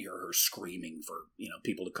you can't hear her screaming for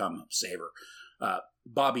people to come save her.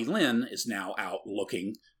 Bobby Lynn is now out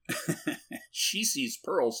looking. She sees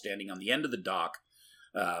Pearl standing on the end of the dock.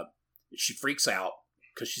 She freaks out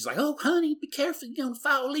because she's like, "Oh, honey, be careful, you're going to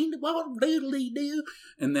fall in the water, doodly-doo."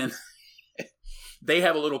 And then they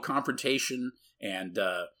have a little confrontation, and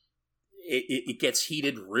it gets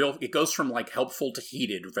heated it goes from like helpful to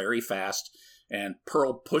heated very fast, and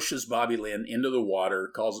Pearl pushes Bobby Lynn into the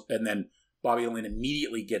water, and then Bobby Lynn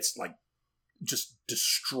immediately gets like just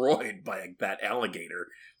destroyed by that alligator.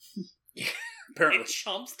 Apparently. It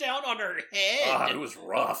chomps down on her head. It was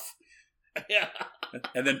rough. Yeah.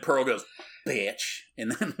 And then Pearl goes, "Bitch,"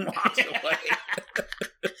 and then walks away.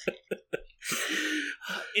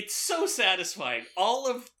 It's so satisfying. All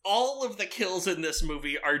of the kills in this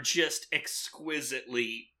movie are just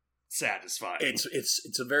exquisitely satisfying.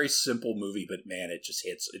 It's a very simple movie, but man, it just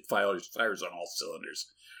hits. It fires on all cylinders.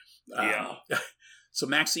 Yeah. So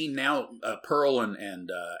Maxine now, Pearl and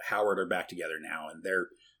Howard are back together now, and they're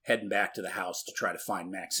heading back to the house to try to find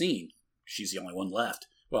Maxine. She's the only one left.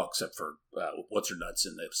 Well, except for what's-her-nuts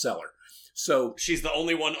in the cellar. So she's the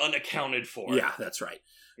only one unaccounted for. Yeah, that's right.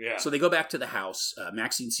 Yeah. So they go back to the house.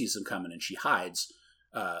 Maxine sees them coming, and she hides.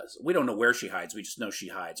 We don't know where she hides. We just know she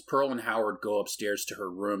hides. Pearl and Howard go upstairs to her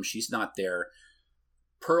room. She's not there.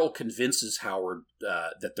 Pearl convinces Howard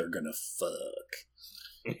that they're going to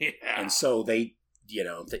fuck. Yeah. And so they...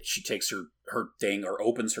 that she takes her thing or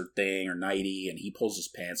opens her thing or nightie, and he pulls his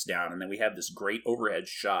pants down, and then we have this great overhead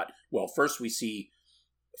shot. Well, first we see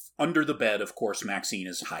under the bed, of course, Maxine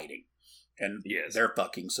is hiding, and they're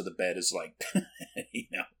fucking, so the bed is like,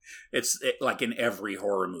 it's like in every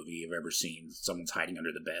horror movie you've ever seen, someone's hiding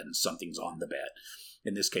under the bed and something's on the bed.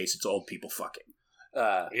 In this case, it's old people fucking.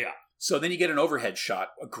 Yeah. So then you get an overhead shot,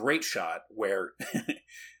 a great shot, where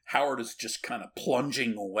Howard is just kind of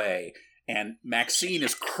plunging away, and Maxine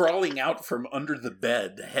is crawling out from under the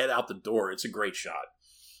bed to head out the door. It's a great shot.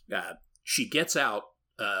 She gets out,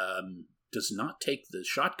 does not take the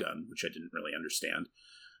shotgun, which I didn't really understand.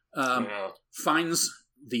 Finds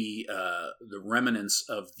the remnants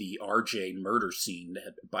of the RJ murder scene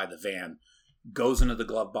by the van, goes into the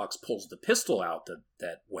glove box, pulls the pistol out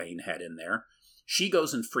that Wayne had in there. She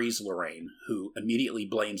goes and frees Lorraine, who immediately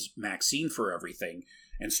blames Maxine for everything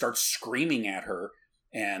and starts screaming at her,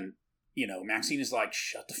 and Maxine is like,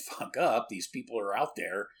 "Shut the fuck up. These people are out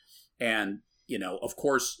there." And, of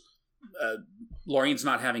course, Lorraine's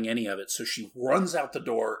not having any of it. So she runs out the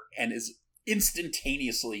door and is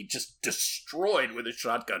instantaneously just destroyed with a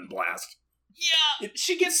shotgun blast. Yeah,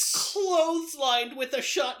 she gets clotheslined with a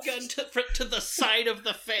shotgun to the side of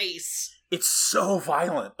the face. It's so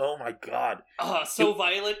violent. Oh my God. So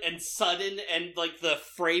violent and sudden, and like the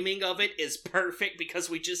framing of it is perfect because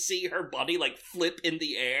we just see her body like flip in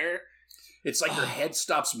the air. It's like her head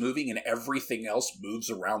stops moving and everything else moves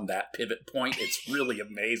around that pivot point. It's really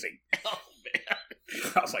amazing. Oh, man.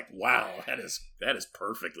 I was like, wow, that is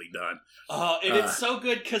perfectly done. And it's so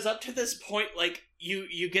good because up to this point, like,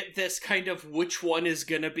 you get this kind of which one is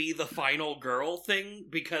going to be the final girl thing,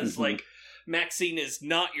 because, like, Maxine is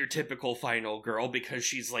not your typical final girl because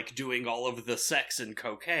she's like doing all of the sex and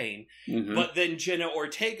cocaine. But then Jenna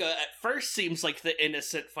Ortega at first seems like the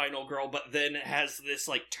innocent final girl, but then has this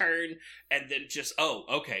like turn, and then just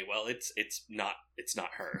okay, well it's not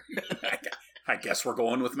her. I guess we're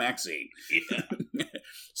going with Maxine. Yeah.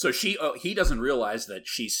 So he doesn't realize that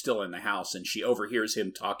she's still in the house, and she overhears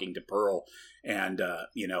him talking to Pearl, and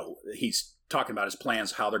he's talking about his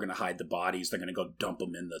plans, how they're going to hide the bodies. They're going to go dump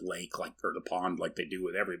them in the lake or the pond like they do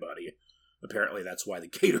with everybody. Apparently that's why the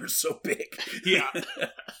gator's so big. Yeah.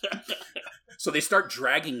 So they start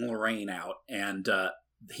dragging Lorraine out, and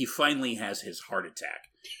he finally has his heart attack,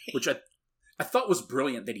 which I thought was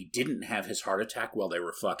brilliant that he didn't have his heart attack while they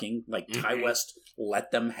were fucking. Like, Ty West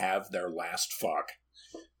let them have their last fuck,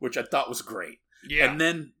 which I thought was great. Yeah. And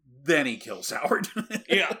then he kills Howard.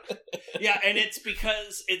 Yeah, and it's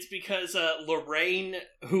because Lorraine,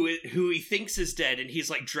 who he thinks is dead, and he's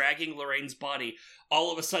like dragging Lorraine's body,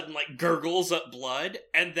 all of a sudden like gurgles up blood,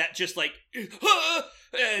 and that just like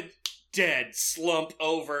dead, slump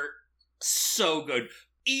over. So good,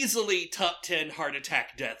 easily top 10 heart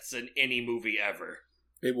attack deaths in any movie ever.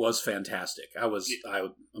 It was fantastic.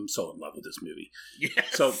 I'm so in love with this movie. Yes.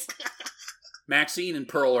 So Maxine and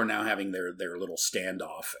Pearl are now having their little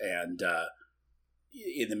standoff, and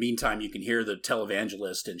in the meantime, you can hear the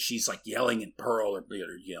televangelist, and she's like yelling at Pearl, or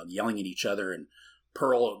yelling at each other, and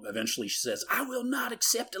Pearl eventually says, "I will not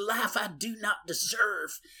accept a life I do not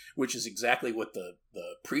deserve," which is exactly what the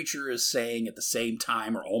preacher is saying at the same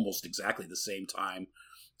time, or almost exactly the same time.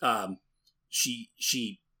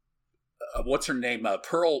 What's her name?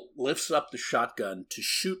 Pearl lifts up the shotgun to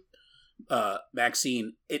shoot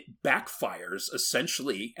Maxine. It backfires,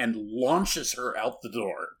 essentially, and launches her out the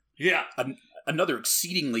door. Yeah. Another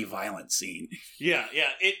exceedingly violent scene. Yeah.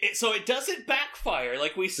 So it doesn't backfire.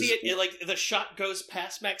 Like, we see it like, the shot goes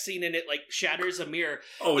past Maxine and it, like, shatters a mirror.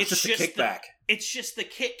 Oh, it's just a kickback. It's just the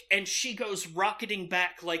kick, and she goes rocketing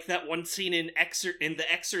back like that one scene in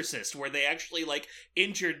The Exorcist, where they actually, like,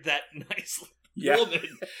 injured that nice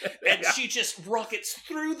woman. And she just rockets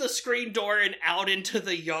through the screen door and out into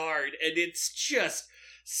the yard, and it's just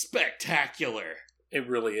spectacular. It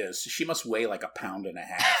really is. She must weigh like 1.5 pounds.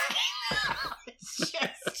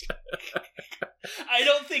 I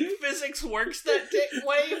don't think physics works that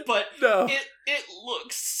way, but no. it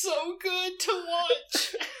looks so good to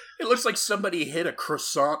watch. It looks like somebody hit a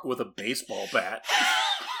croissant with a baseball bat.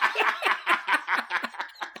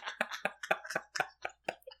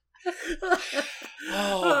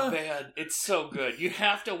 Oh man, it's so good. You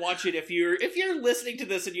have to watch it. If you're listening to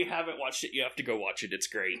this and you haven't watched it, you have to go watch it. It's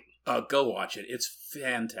great. Go watch it. It's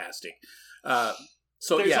fantastic. There's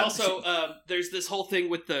this whole thing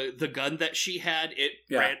with the gun that she had.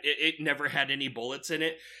 It never had any bullets in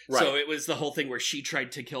it. Right. So it was the whole thing where she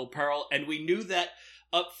tried to kill Pearl, and we knew that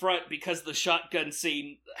up front because the shotgun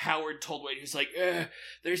scene. Howard told Wayne, he's like,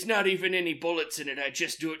 "There's not even any bullets in it. I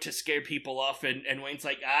just do it to scare people off." And Wayne's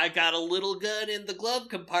like, "I got a little gun in the glove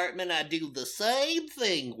compartment. I do the same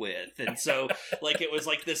thing with." And so, like, it was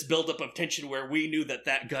like this buildup of tension where we knew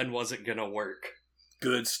that gun wasn't gonna work.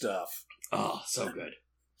 Good stuff. Oh, so good.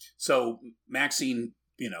 So Maxine,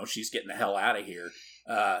 she's getting the hell out of here.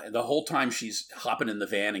 The whole time she's hopping in the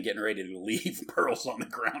van and getting ready to leave, Pearl's on the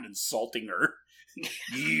ground insulting her.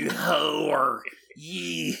 "You whore.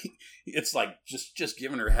 It's like just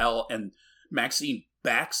giving her hell, and Maxine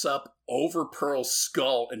backs up over Pearl's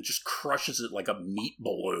skull and just crushes it like a meat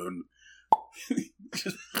balloon.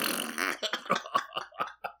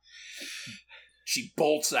 She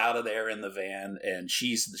bolts out of there in the van, and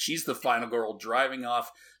she's the final girl driving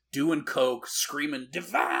off, doing coke, screaming,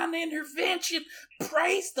 "Divine intervention!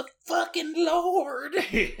 Praise the fucking Lord!"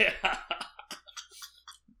 Yeah.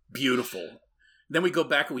 Beautiful. Then we go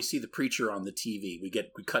back and we see the preacher on the TV. We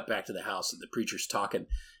cut back to the house, and the preacher's talking,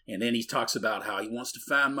 and then he talks about how he wants to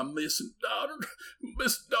find my missing daughter,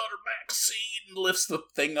 Maxine. Lifts the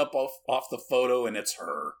thing up off the photo, and it's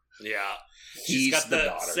her. Yeah, She's got the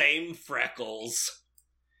daughter. Same freckles.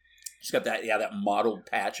 She's got that mottled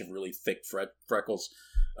patch of really thick freckles.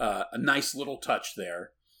 A nice little touch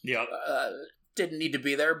there. Yeah, didn't need to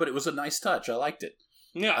be there, but it was a nice touch. I liked it.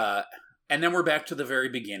 Yeah. And then we're back to the very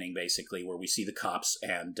beginning, basically, where we see the cops,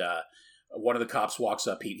 and one of the cops walks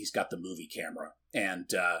up. He's got the movie camera, and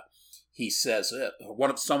he says,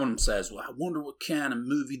 someone says, "Well, I wonder what kind of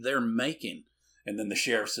movie they're making." And then the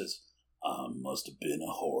sheriff says, "Must have been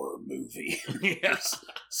a horror movie." Yeah.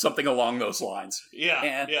 Something along those lines. Yeah,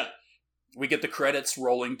 and we get the credits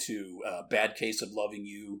rolling to "Bad Case of Loving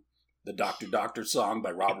You," the Doctor song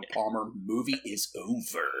by Robert Palmer. Movie is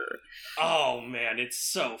over. Oh man, it's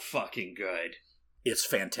so fucking good. It's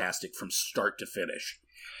fantastic from start to finish.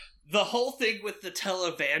 The whole thing with the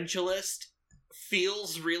televangelist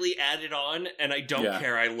feels really added on, and I don't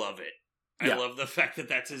care. I love it. I love the fact that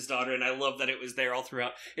that's his daughter, and I love that it was there all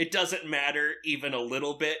throughout. It doesn't matter even a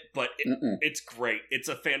little bit, but it's great. It's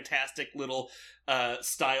a fantastic little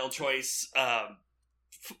style choice.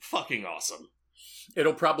 Fucking awesome.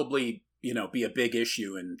 It'll probably, be a big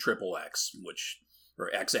issue in XXX, or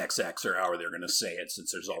XXX, or however they're going to say it,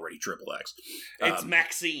 since there's already XXX. It's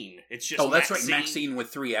Maxine. It's just that's Maxine. right, Maxine with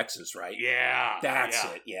 3 X's, right? Yeah. That's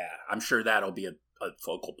it, yeah. I'm sure that'll be a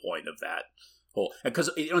focal point of that whole... Because,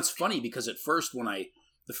 it's funny, because at first,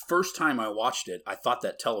 the first time I watched it, I thought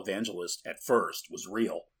that televangelist at first was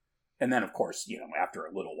real. And then, of course, after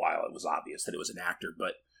a little while, it was obvious that it was an actor,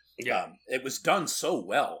 but it was done so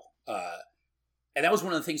well. And that was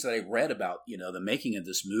one of the things that I read about, the making of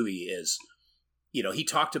this movie is, he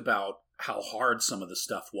talked about how hard some of the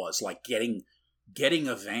stuff was, like getting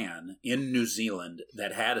a van in New Zealand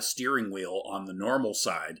that had a steering wheel on the normal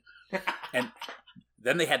side, and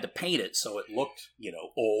then they had to paint it so it looked,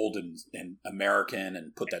 old and American,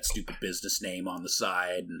 and put that stupid business name on the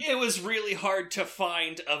side. And it was really hard to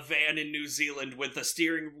find a van in New Zealand with the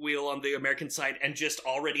steering wheel on the American side and just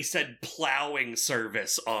already said plowing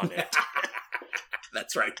service on it.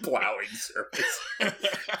 That's right, plowing service.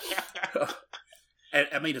 And,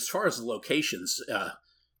 I mean, as far as the locations,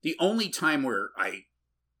 the only time where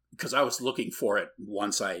because I was looking for it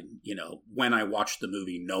once when I watched the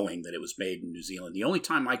movie knowing that it was made in New Zealand, the only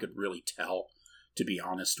time I could really tell, to be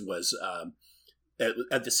honest, was at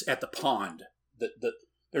the pond.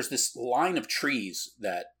 There's this line of trees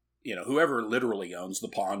that, whoever literally owns the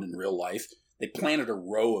pond in real life, they planted a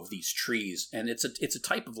row of these trees, and it's a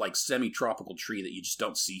type of like semi-tropical tree that you just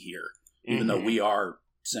don't see here, even though we are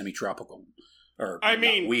semi-tropical. Or I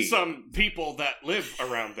mean, some people that live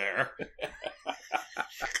around there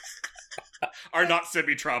are not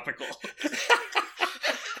semi-tropical.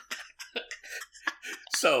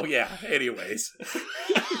 So, yeah, anyways.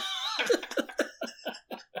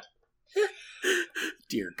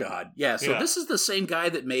 Dear God. Yeah, so this is the same guy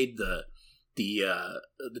that made the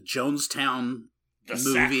Jonestown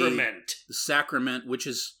movie. The Sacrament, which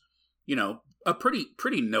is, a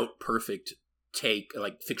pretty note-perfect take,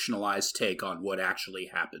 like fictionalized take on what actually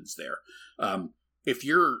happens there. If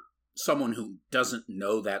you're someone who doesn't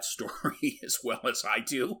know that story as well as I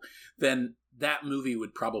do, then that movie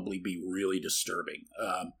would probably be really disturbing.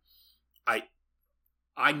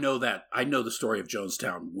 I know the story of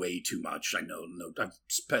Jonestown way too much. I've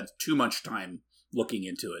spent too much time looking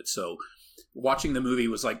into it. So watching the movie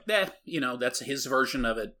was like, that's his version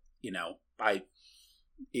of it.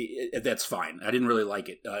 That's fine. I didn't really like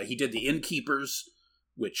it. He did The Innkeepers,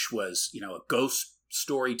 which was, a ghost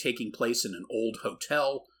story taking place in an old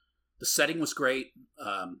hotel. The setting was great.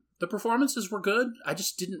 The performances were good. I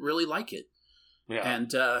just didn't really like it. Yeah.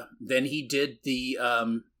 And then he did the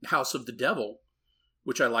House of the Devil,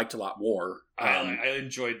 which I liked a lot more. I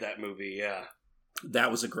enjoyed that movie, yeah.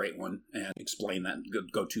 That was a great one. And explain that,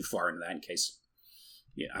 go too far into that in case.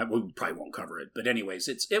 Yeah, we probably won't cover it. But anyways,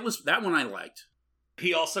 it was that one I liked.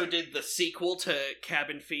 He also did the sequel to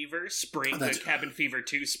Cabin Fever, Cabin Fever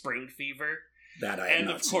 2, Spring Fever. That I have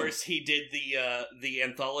not of course, he did the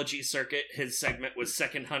anthology circuit. His segment was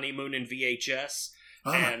Second Honeymoon in VHS,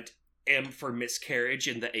 and M for Miscarriage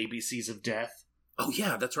in the ABCs of Death. Oh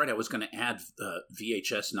yeah, that's right. I was going to add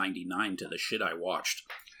VHS 99 to the shit I watched.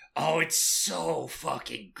 Oh, it's so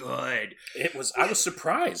fucking good. It was. I was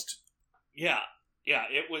surprised. Yeah. Yeah,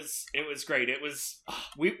 it was great. It was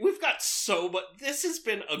we've got so much. This has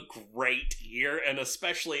been a great year, and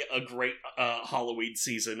especially a great Halloween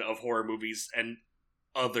season of horror movies and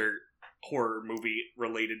other horror movie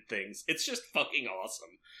related things. It's just fucking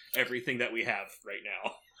awesome, everything that we have right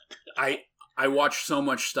now. I watched so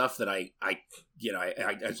much stuff that I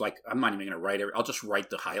was like, I'm not even going to write it. I'll just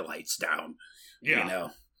write the highlights down. Yeah,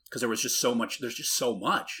 because there was just so much. There's just so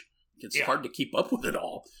much. It's hard to keep up with it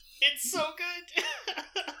all. It's so good.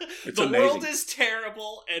 It's the amazing. World is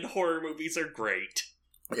terrible, and horror movies are great.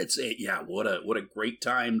 What a great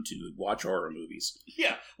time to watch horror movies.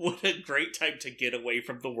 Yeah, what a great time to get away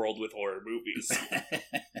from the world with horror movies.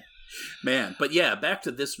 Man, but back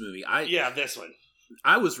to this movie. This one.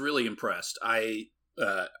 I was really impressed. I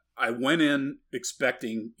went in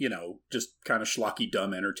expecting, just kind of schlocky,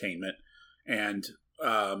 dumb entertainment, and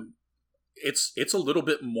it's a little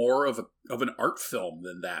bit more of an art film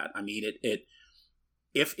than that. I mean,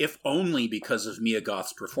 if only because of Mia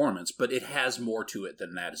Goth's performance, but it has more to it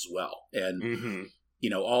than that as well. And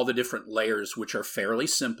all the different layers, which are fairly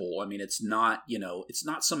simple. I mean, it's not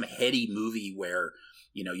some heady movie where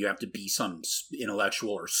you have to be some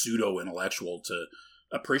intellectual or pseudo intellectual to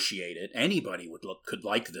appreciate it. Anybody could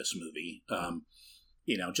like this movie.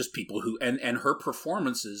 Just people who and her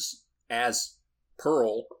performances as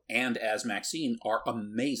Pearl and as Maxine are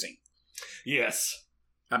amazing. Yes.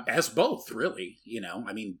 As both, really.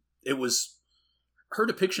 I mean, it was... Her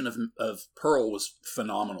depiction of Pearl was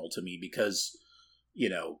phenomenal to me because,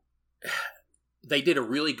 they did a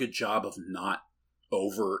really good job of not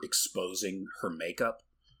overexposing her makeup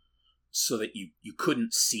so that you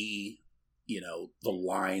couldn't see, the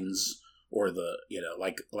lines or the,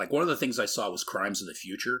 like one of the things I saw was Crimes of the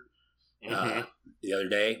Future the other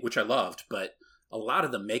day, which I loved, but a lot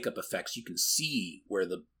of the makeup effects, you can see where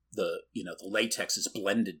the latex is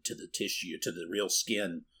blended to the tissue, to the real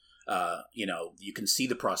skin. You can see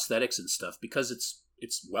the prosthetics and stuff because it's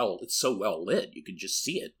so well lit. You can just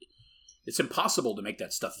see it. It's impossible to make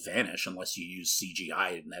that stuff vanish unless you use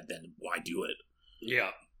CGI, and then why do it?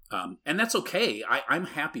 Yeah. And that's okay. I'm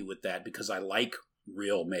happy with that because I like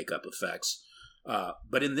real makeup effects.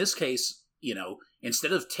 But in this case,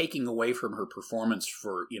 instead of taking away from her performance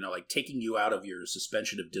for, like taking you out of your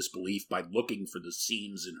suspension of disbelief by looking for the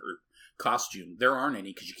seams in her costume, there aren't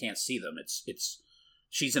any because you can't see them.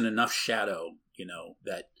 She's in enough shadow,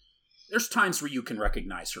 that there's times where you can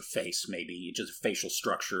recognize her face, maybe just facial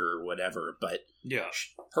structure or whatever, but yeah,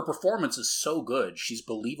 her performance is so good. She's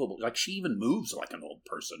believable. Like, she even moves like an old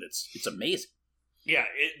person. It's amazing. Yeah,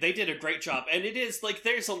 they did a great job. And it is, like,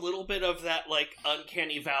 there's a little bit of that, like,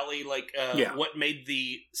 uncanny valley, like, what made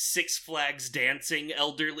the Six Flags dancing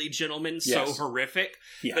elderly gentleman so horrific.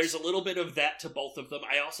 Yes. There's a little bit of that to both of them.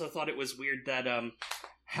 I also thought it was weird that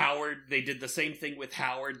Howard, they did the same thing with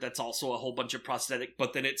Howard. That's also a whole bunch of prosthetic,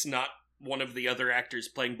 but then it's not one of the other actors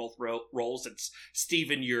playing both roles. It's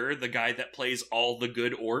Stephen Ure, the guy that plays all the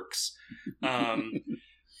good orcs.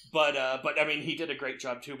 But I mean, he did a great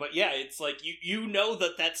job too. But yeah, it's like you know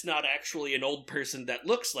that that's not actually an old person that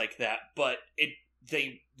looks like that, but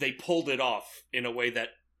they pulled it off in a way that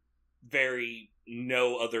very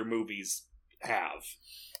no other movies have.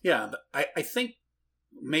 Yeah, I think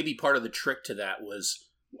maybe part of the trick to that was,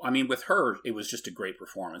 I mean, with her it was just a great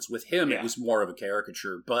performance. With him, it was more of a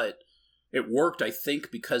caricature, but it worked, I think,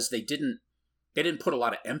 because they didn't put a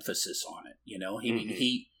lot of emphasis on it.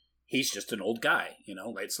 He's just an old guy,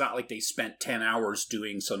 It's not like they spent 10 hours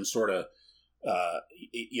doing some sort of,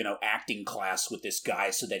 acting class with this guy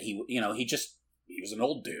so that he was an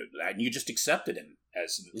old dude, and you just accepted him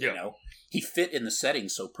as, he fit in the setting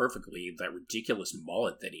so perfectly, that ridiculous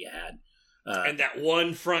mullet that he had. And that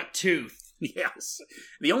one front tooth. Yes.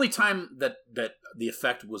 The only time that the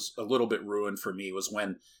effect was a little bit ruined for me was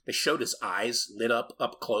when they showed his eyes lit up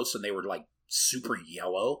close and they were like super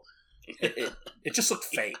yellow. It just looked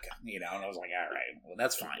fake, and I was like, all right, well,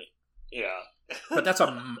 that's fine. Yeah. But that's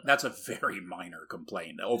a very minor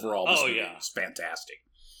complaint. Overall, this movie is fantastic.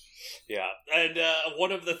 Yeah, and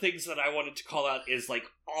one of the things that I wanted to call out is, like,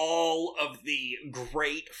 all of the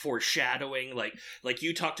great foreshadowing, like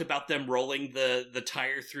you talked about them rolling the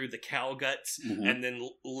tire through the cow guts, and then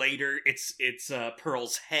later it's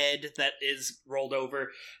Pearl's head that is rolled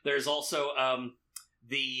over. There's also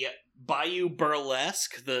the Bayou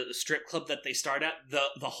Burlesque, the strip club that they start at.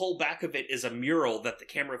 The whole back of it is a mural that the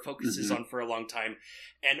camera focuses on for a long time,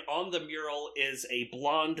 and on the mural is a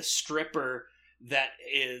blonde stripper that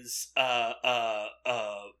is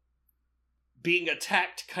being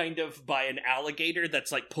attacked kind of by an alligator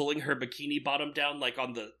that's like pulling her bikini bottom down like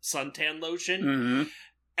on the suntan lotion.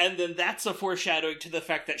 And then that's a foreshadowing to the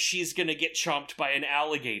fact that she's gonna get chomped by an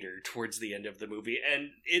alligator towards the end of the movie. And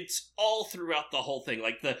it's all throughout the whole thing.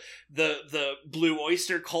 Like the Blue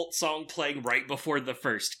Oyster Cult song playing right before the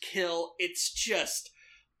first kill. It's just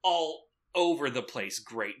all over the place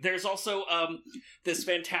great. There's also this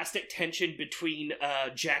fantastic tension between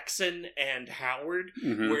Jackson and Howard,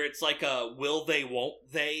 where it's like a will they won't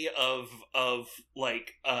they of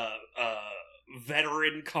like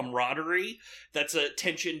veteran camaraderie. That's a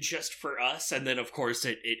tension just for us, and then of course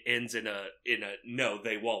it ends in a no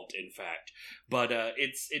they won't, in fact. But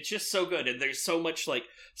it's just so good, and there's so much like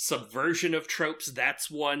subversion of tropes. That's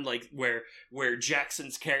one, like where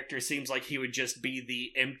Jackson's character seems like he would just be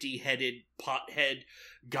the empty-headed pothead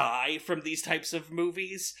guy from these types of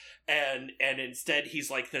movies, and instead he's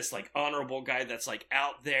like this like honorable guy that's like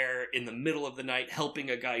out there in the middle of the night helping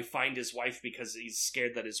a guy find his wife because he's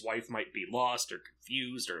scared that his wife might be lost or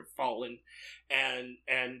confused or fallen,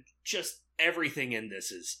 and just everything in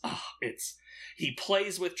this is he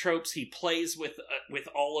plays with tropes, he plays with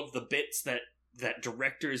all of the bits that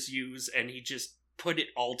directors use, and he just put it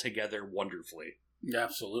all together wonderfully.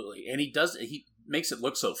 Absolutely. And he makes it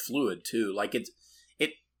look so fluid too. Like it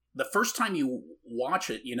the first time you watch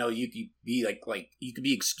it, you could be like you could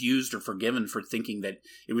be excused or forgiven for thinking that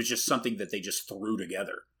it was just something that they just threw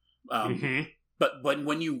together. But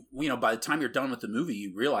when you by the time you're done with the movie,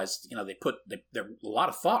 you realize, there a lot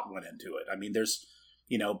of thought went into it. I mean, there's,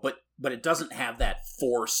 but it doesn't have that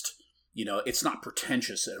forced, it's not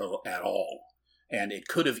pretentious at all. And it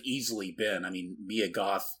could have easily been, I mean, Mia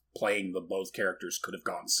Goth playing both characters could have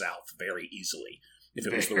gone south very easily if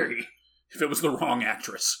it was the wrong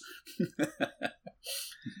actress.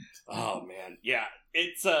 Oh man, yeah,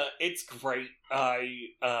 it's great. I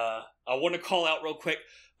want to call out real quick,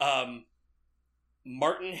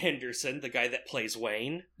 Martin Henderson, the guy that plays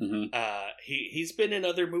Wayne. He's been in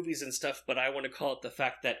other movies and stuff, but I want to call it the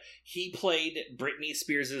fact that he played Britney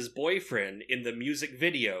Spears' boyfriend in the music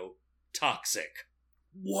video Toxic.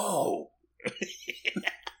 Whoa.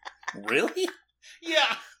 Really?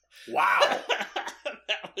 Yeah. Wow.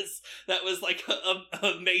 that was like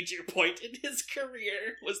a major point in his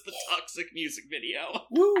career, was the Toxic music video.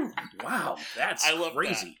 Woo! Wow, that's I love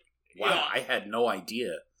crazy. Wow, Yeah. I had no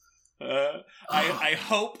idea. I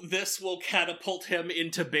hope this will catapult him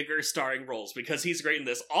into bigger starring roles because he's great in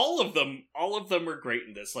this. All of them are great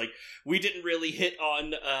in this. Like, we didn't really hit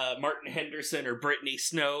on Martin Henderson or Brittany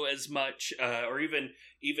Snow as much, or even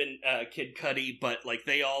Kid Cudi, but like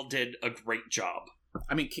they all did a great job.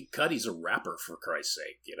 I mean, Kid Cudi's a rapper, for Christ's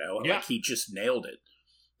sake, Yeah. Like, he just nailed it.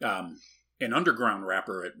 An underground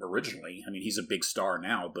rapper originally. I mean, he's a big star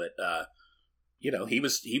now, but he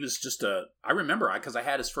was just I remember because I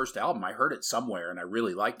had his first album. I heard it somewhere and I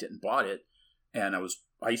really liked it and bought it. And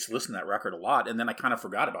I used to listen to that record a lot. And then I kind of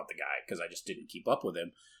forgot about the guy because I just didn't keep up with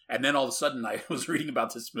him. And then all of a sudden I was reading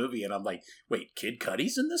about this movie and I'm like, wait, Kid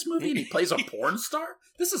Cudi's in this movie and he plays a porn star?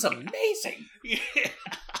 This is amazing. Yeah.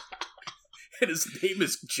 And his name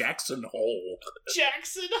is Jackson Hole.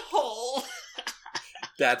 Jackson Hole.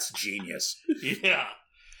 That's genius. Yeah.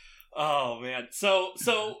 Oh man. So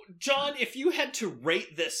John, if you had to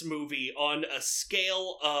rate this movie on a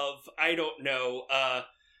scale of, I don't know,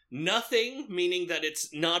 nothing, meaning that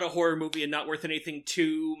it's not a horror movie and not worth anything,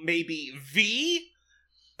 to maybe V,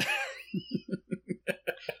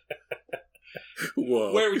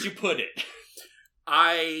 Whoa. where would you put it?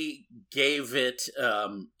 I gave it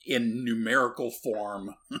in numerical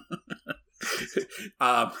form.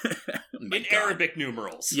 In Arabic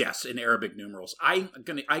numerals. Yes, in Arabic numerals. I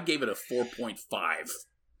gave it a 4.5.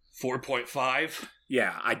 4.5?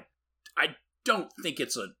 Yeah, I don't think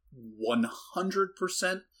it's a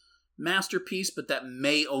 100% masterpiece, but that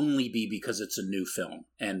may only be because it's a new film.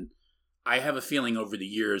 And I have a feeling over the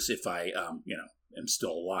years, if I am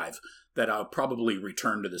still alive, that I'll probably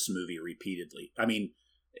return to this movie repeatedly. I mean,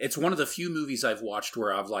 it's one of the few movies I've watched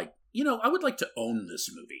where I've like, I would like to own this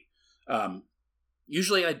movie.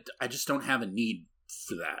 Usually I just don't have a need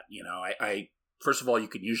for that. I first of all, you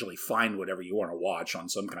can usually find whatever you want to watch on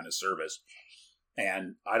some kind of service.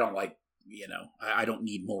 And I don't like, I don't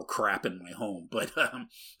need more crap in my home, but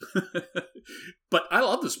I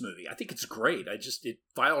love this movie. I think it's great. It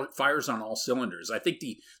fires on all cylinders. I think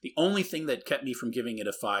the only thing that kept me from giving it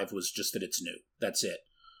a 5 was just that it's new. That's it.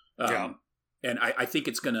 Yeah. And I think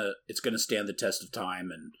it's gonna stand the test of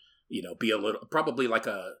time and, be a little, probably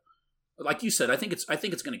like you said, I think it's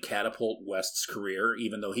going to catapult West's career,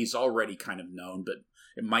 even though he's already kind of known, but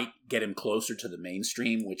it might get him closer to the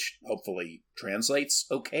mainstream, which hopefully translates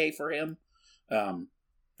okay for him. And,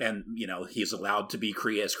 he's allowed to be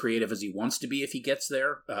as creative as he wants to be if he gets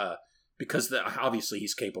there, because obviously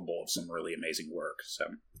he's capable of some really amazing work. So.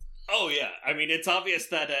 Oh yeah, I mean it's obvious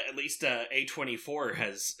that at least A24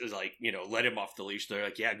 has let him off the leash. They're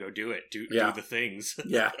like, yeah, go do it, do the things.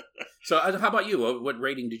 Yeah. So how about you? What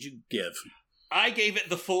rating did you give? I gave it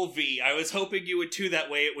the full V. I was hoping you would too. That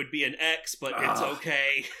way it would be an X, but it's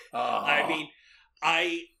okay. I mean,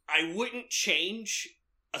 I wouldn't change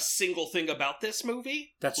a single thing about this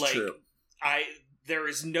movie. That's true. There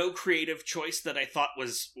is no creative choice that I thought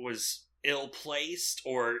was ill-placed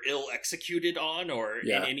or ill-executed on or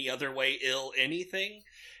in any other way ill anything.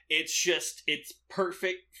 It's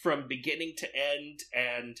perfect from beginning to end,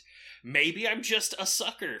 and maybe I'm just a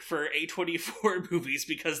sucker for A24 movies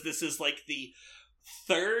because this is like the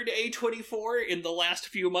third A24 in the last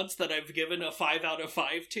few months that I've given a 5 out of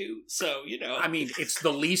 5 to, so, I mean, it's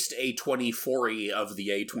the least A24-y of the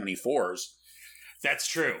A24s. That's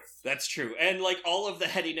true. And like all of the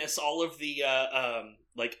headiness, all of the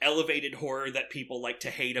like elevated horror that people like to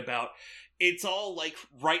hate about, it's all like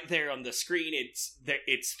right there on the screen.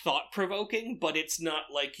 It's thought provoking, but it's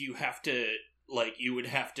not like you would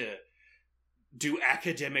have to do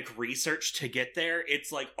academic research to get there.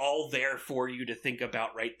 It's like all there for you to think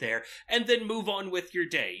about right there, and then move on with your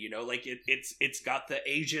day. Like it's got the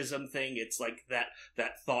ageism thing. It's like that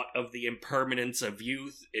thought of the impermanence of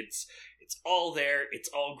youth. It's all there. It's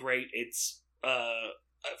all great. It's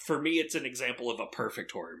for me, it's an example of a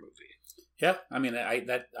perfect horror movie. Yeah, I mean,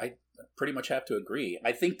 I pretty much have to agree.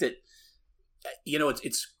 I think that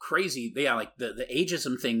it's crazy. Yeah, like the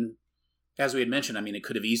ageism thing, as we had mentioned. I mean, it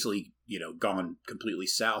could have easily gone completely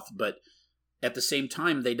south, but at the same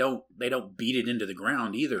time, they don't beat it into the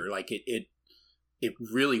ground either. Like it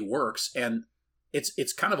really works, and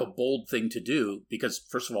it's kind of a bold thing to do because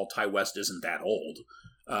first of all, Ti West isn't that old.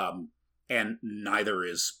 And neither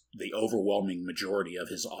is the overwhelming majority of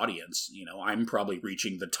his audience. I'm probably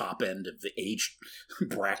reaching the top end of the age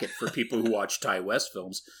bracket for people who watch Ti West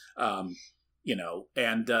films. And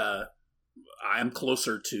I'm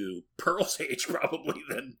closer to Pearl's age probably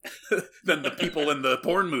than the people in the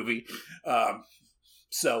porn movie.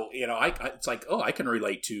 So, it's like, I can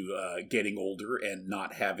relate to getting older and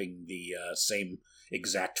not having the same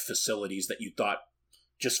exact facilities that you thought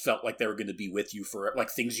just felt like they were going to be with you for, like,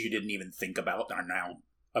 things you didn't even think about are now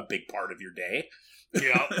a big part of your day.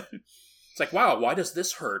 Yeah. It's like, wow, why does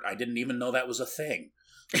this hurt? I didn't even know that was a thing.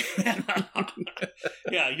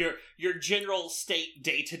 Yeah, your general state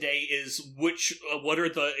day to day is what are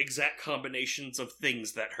the exact combinations of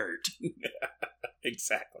things that hurt.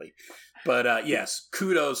 Exactly. But yes,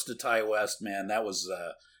 kudos to Ty West, man. That was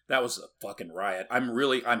a fucking riot. I'm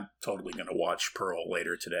totally gonna watch Pearl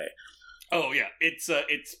later today. Oh yeah, it's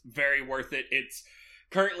very worth it. It's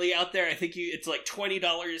currently out there. I think it's like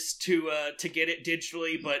 $20 to get it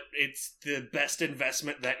digitally, but it's the best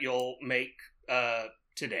investment that you'll make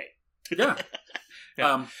today. Yeah.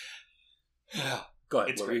 Yeah. Go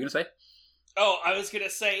ahead. It's What were you gonna say? Oh, I was gonna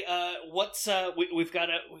say, we've got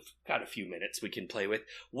a few minutes we can play with.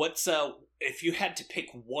 What's if you had to pick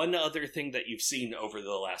one other thing that you've seen over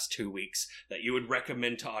the last 2 weeks that you would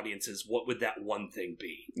recommend to audiences, what would that one thing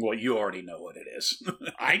be? Well, you already know what it is.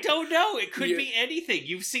 I don't know. It could be anything.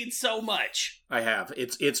 You've seen so much. I have.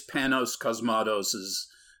 It's Panos Cosmatos'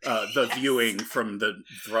 The Viewing from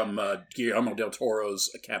Guillermo del Toro's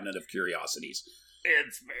A Cabinet of Curiosities.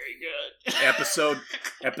 It's very good.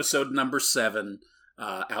 Episode number 7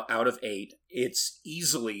 out of 8. It's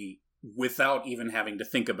easily, without even having to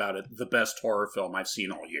think about it, the best horror film I've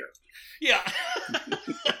seen all year. Yeah.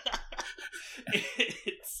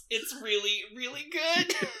 It's really, really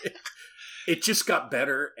good. It just got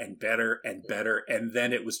better and better and better, and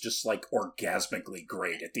then it was just like orgasmically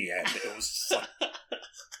great at the end. It was just like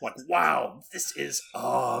wow, this is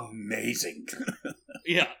amazing.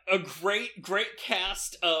 Yeah, a great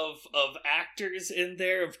cast of actors in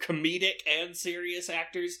there, of comedic and serious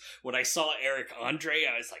actors. When I saw Eric Andre,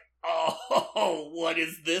 I was like, oh, what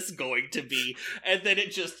is this going to be? And then it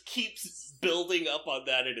just keeps building up on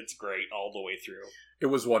that, and it's great all the way through. It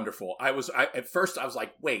was wonderful. At first I was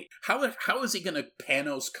like, wait, how is he going to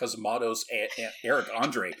Panos Cosmatos Eric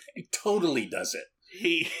Andre? He totally does it.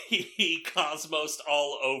 He Cosmos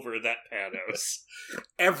all over that Panos.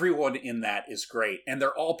 Everyone in that is great, and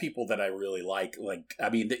they're all people that I really like. Like, I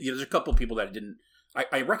mean, there's a couple people that I didn't.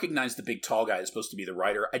 I recognized the big tall guy is supposed to be the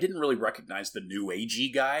writer. I didn't really recognize the new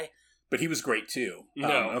agey guy, but he was great too.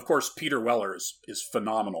 No, of course, Peter Weller is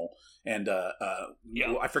phenomenal, and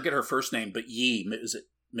yeah. I forget her first name, but Yi, is it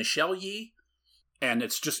Michelle Yi? And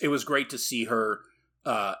it was great to see her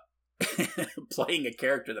playing a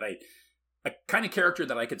character that a kind of character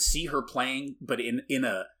that I could see her playing, but in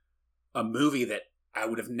a movie that I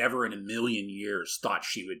would have never in a million years thought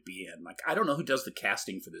she would be in. Like, I don't know who does the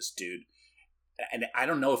casting for this dude, and I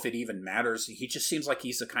don't know if it even matters. He just seems like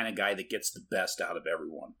he's the kind of guy that gets the best out of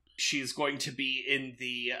everyone. She's going to be in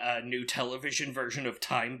the new television version of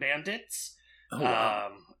Time Bandits. Oh,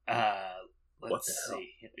 wow. Let's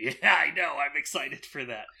see. Yeah, I know. I'm excited for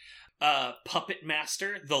that. Puppet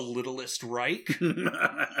Master, The Littlest Reich.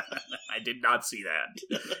 I did not see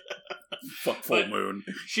that. Full Moon.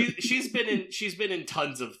 She's been in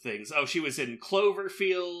tons of things. Oh, she was in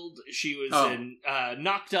Cloverfield. She was in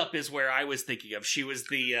Knocked Up is where I was thinking of. She was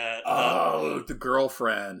the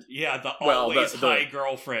girlfriend. Yeah, the always high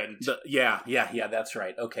girlfriend. Yeah, that's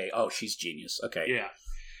right. Okay. Oh, she's genius. Okay. Yeah.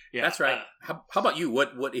 That's right. How about you?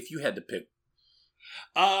 What if you had to pick?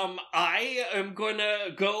 I am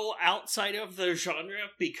gonna go outside of the genre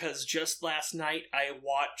because just last night I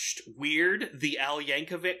watched Weird, the Al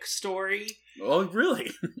Yankovic story. Oh,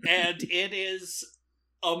 really? And it is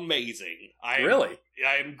amazing.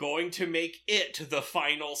 I'm going to make it the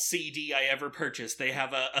final CD I ever purchased. They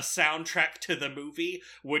have a soundtrack to the movie,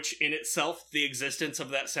 which in itself, the existence of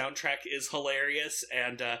that soundtrack is hilarious,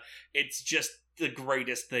 and it's just the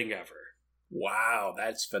greatest thing ever. Wow,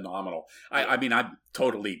 that's phenomenal. I mean, I'm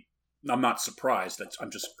not surprised.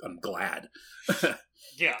 I'm glad.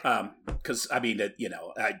 Yeah. Because I mean,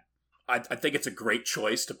 I think it's a great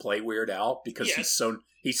choice to play Weird Al because he's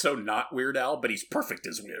so not Weird Al, but he's perfect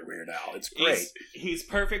as Weird Al. It's great. He's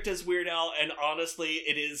perfect as Weird Al, and honestly,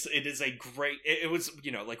 it is a great. It was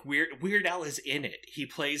like Weird Al is in it. He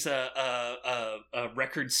plays a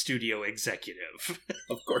record studio executive.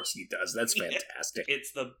 Of course he does. That's fantastic.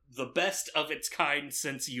 It's the best of its kind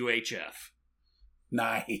since UHF.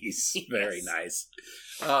 Nice. Very nice.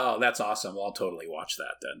 Oh, that's awesome. Well, I'll totally watch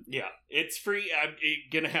that then. Yeah, it's free. I'm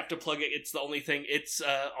gonna have to plug it. It's the only thing. It's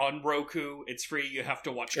on Roku. It's free. You have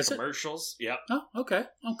to watch commercials. Yeah. Oh, okay.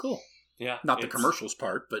 Oh, cool. Yeah. Not the commercials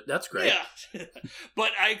part, but that's great. Yeah.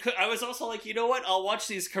 But I was also like, you know what? I'll watch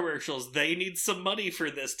these commercials. They need some money for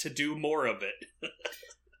this to do more of it.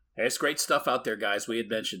 Hey, it's great stuff out there, guys. We had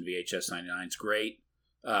mentioned VHS 99. It's great.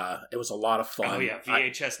 It was a lot of fun. Oh, yeah.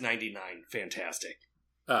 VHS 99. Fantastic.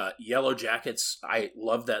 Yellow Jackets, I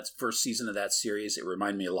love that first season of that series. It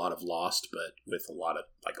reminded me a lot of Lost, but with a lot of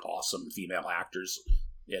like awesome female actors.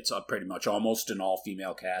 It's pretty much almost an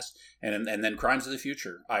all-female cast. And then Crimes of the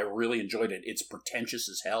Future. I really enjoyed it. It's pretentious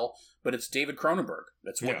as hell, but it's David Cronenberg.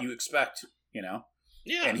 That's what you expect, you know?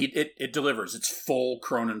 Yeah. And it delivers. It's full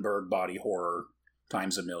Cronenberg body horror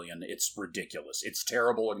times a million. It's ridiculous. It's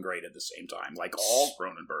terrible and great at the same time, like all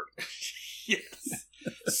Cronenberg. Yes.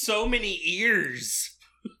 So many ears.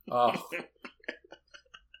 Oh.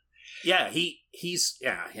 Yeah, he's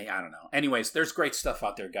I don't know. Anyways, there's great stuff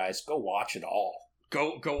out there, guys. Go watch it all.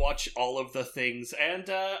 Go watch all of the things, and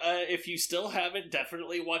if you still haven't,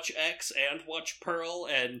 definitely watch X and watch Pearl,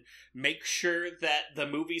 and make sure that the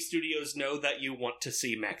movie studios know that you want to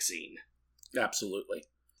see Maxine. Absolutely.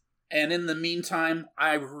 And in the meantime,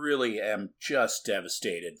 I really am just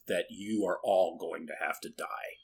devastated that you are all going to have to die.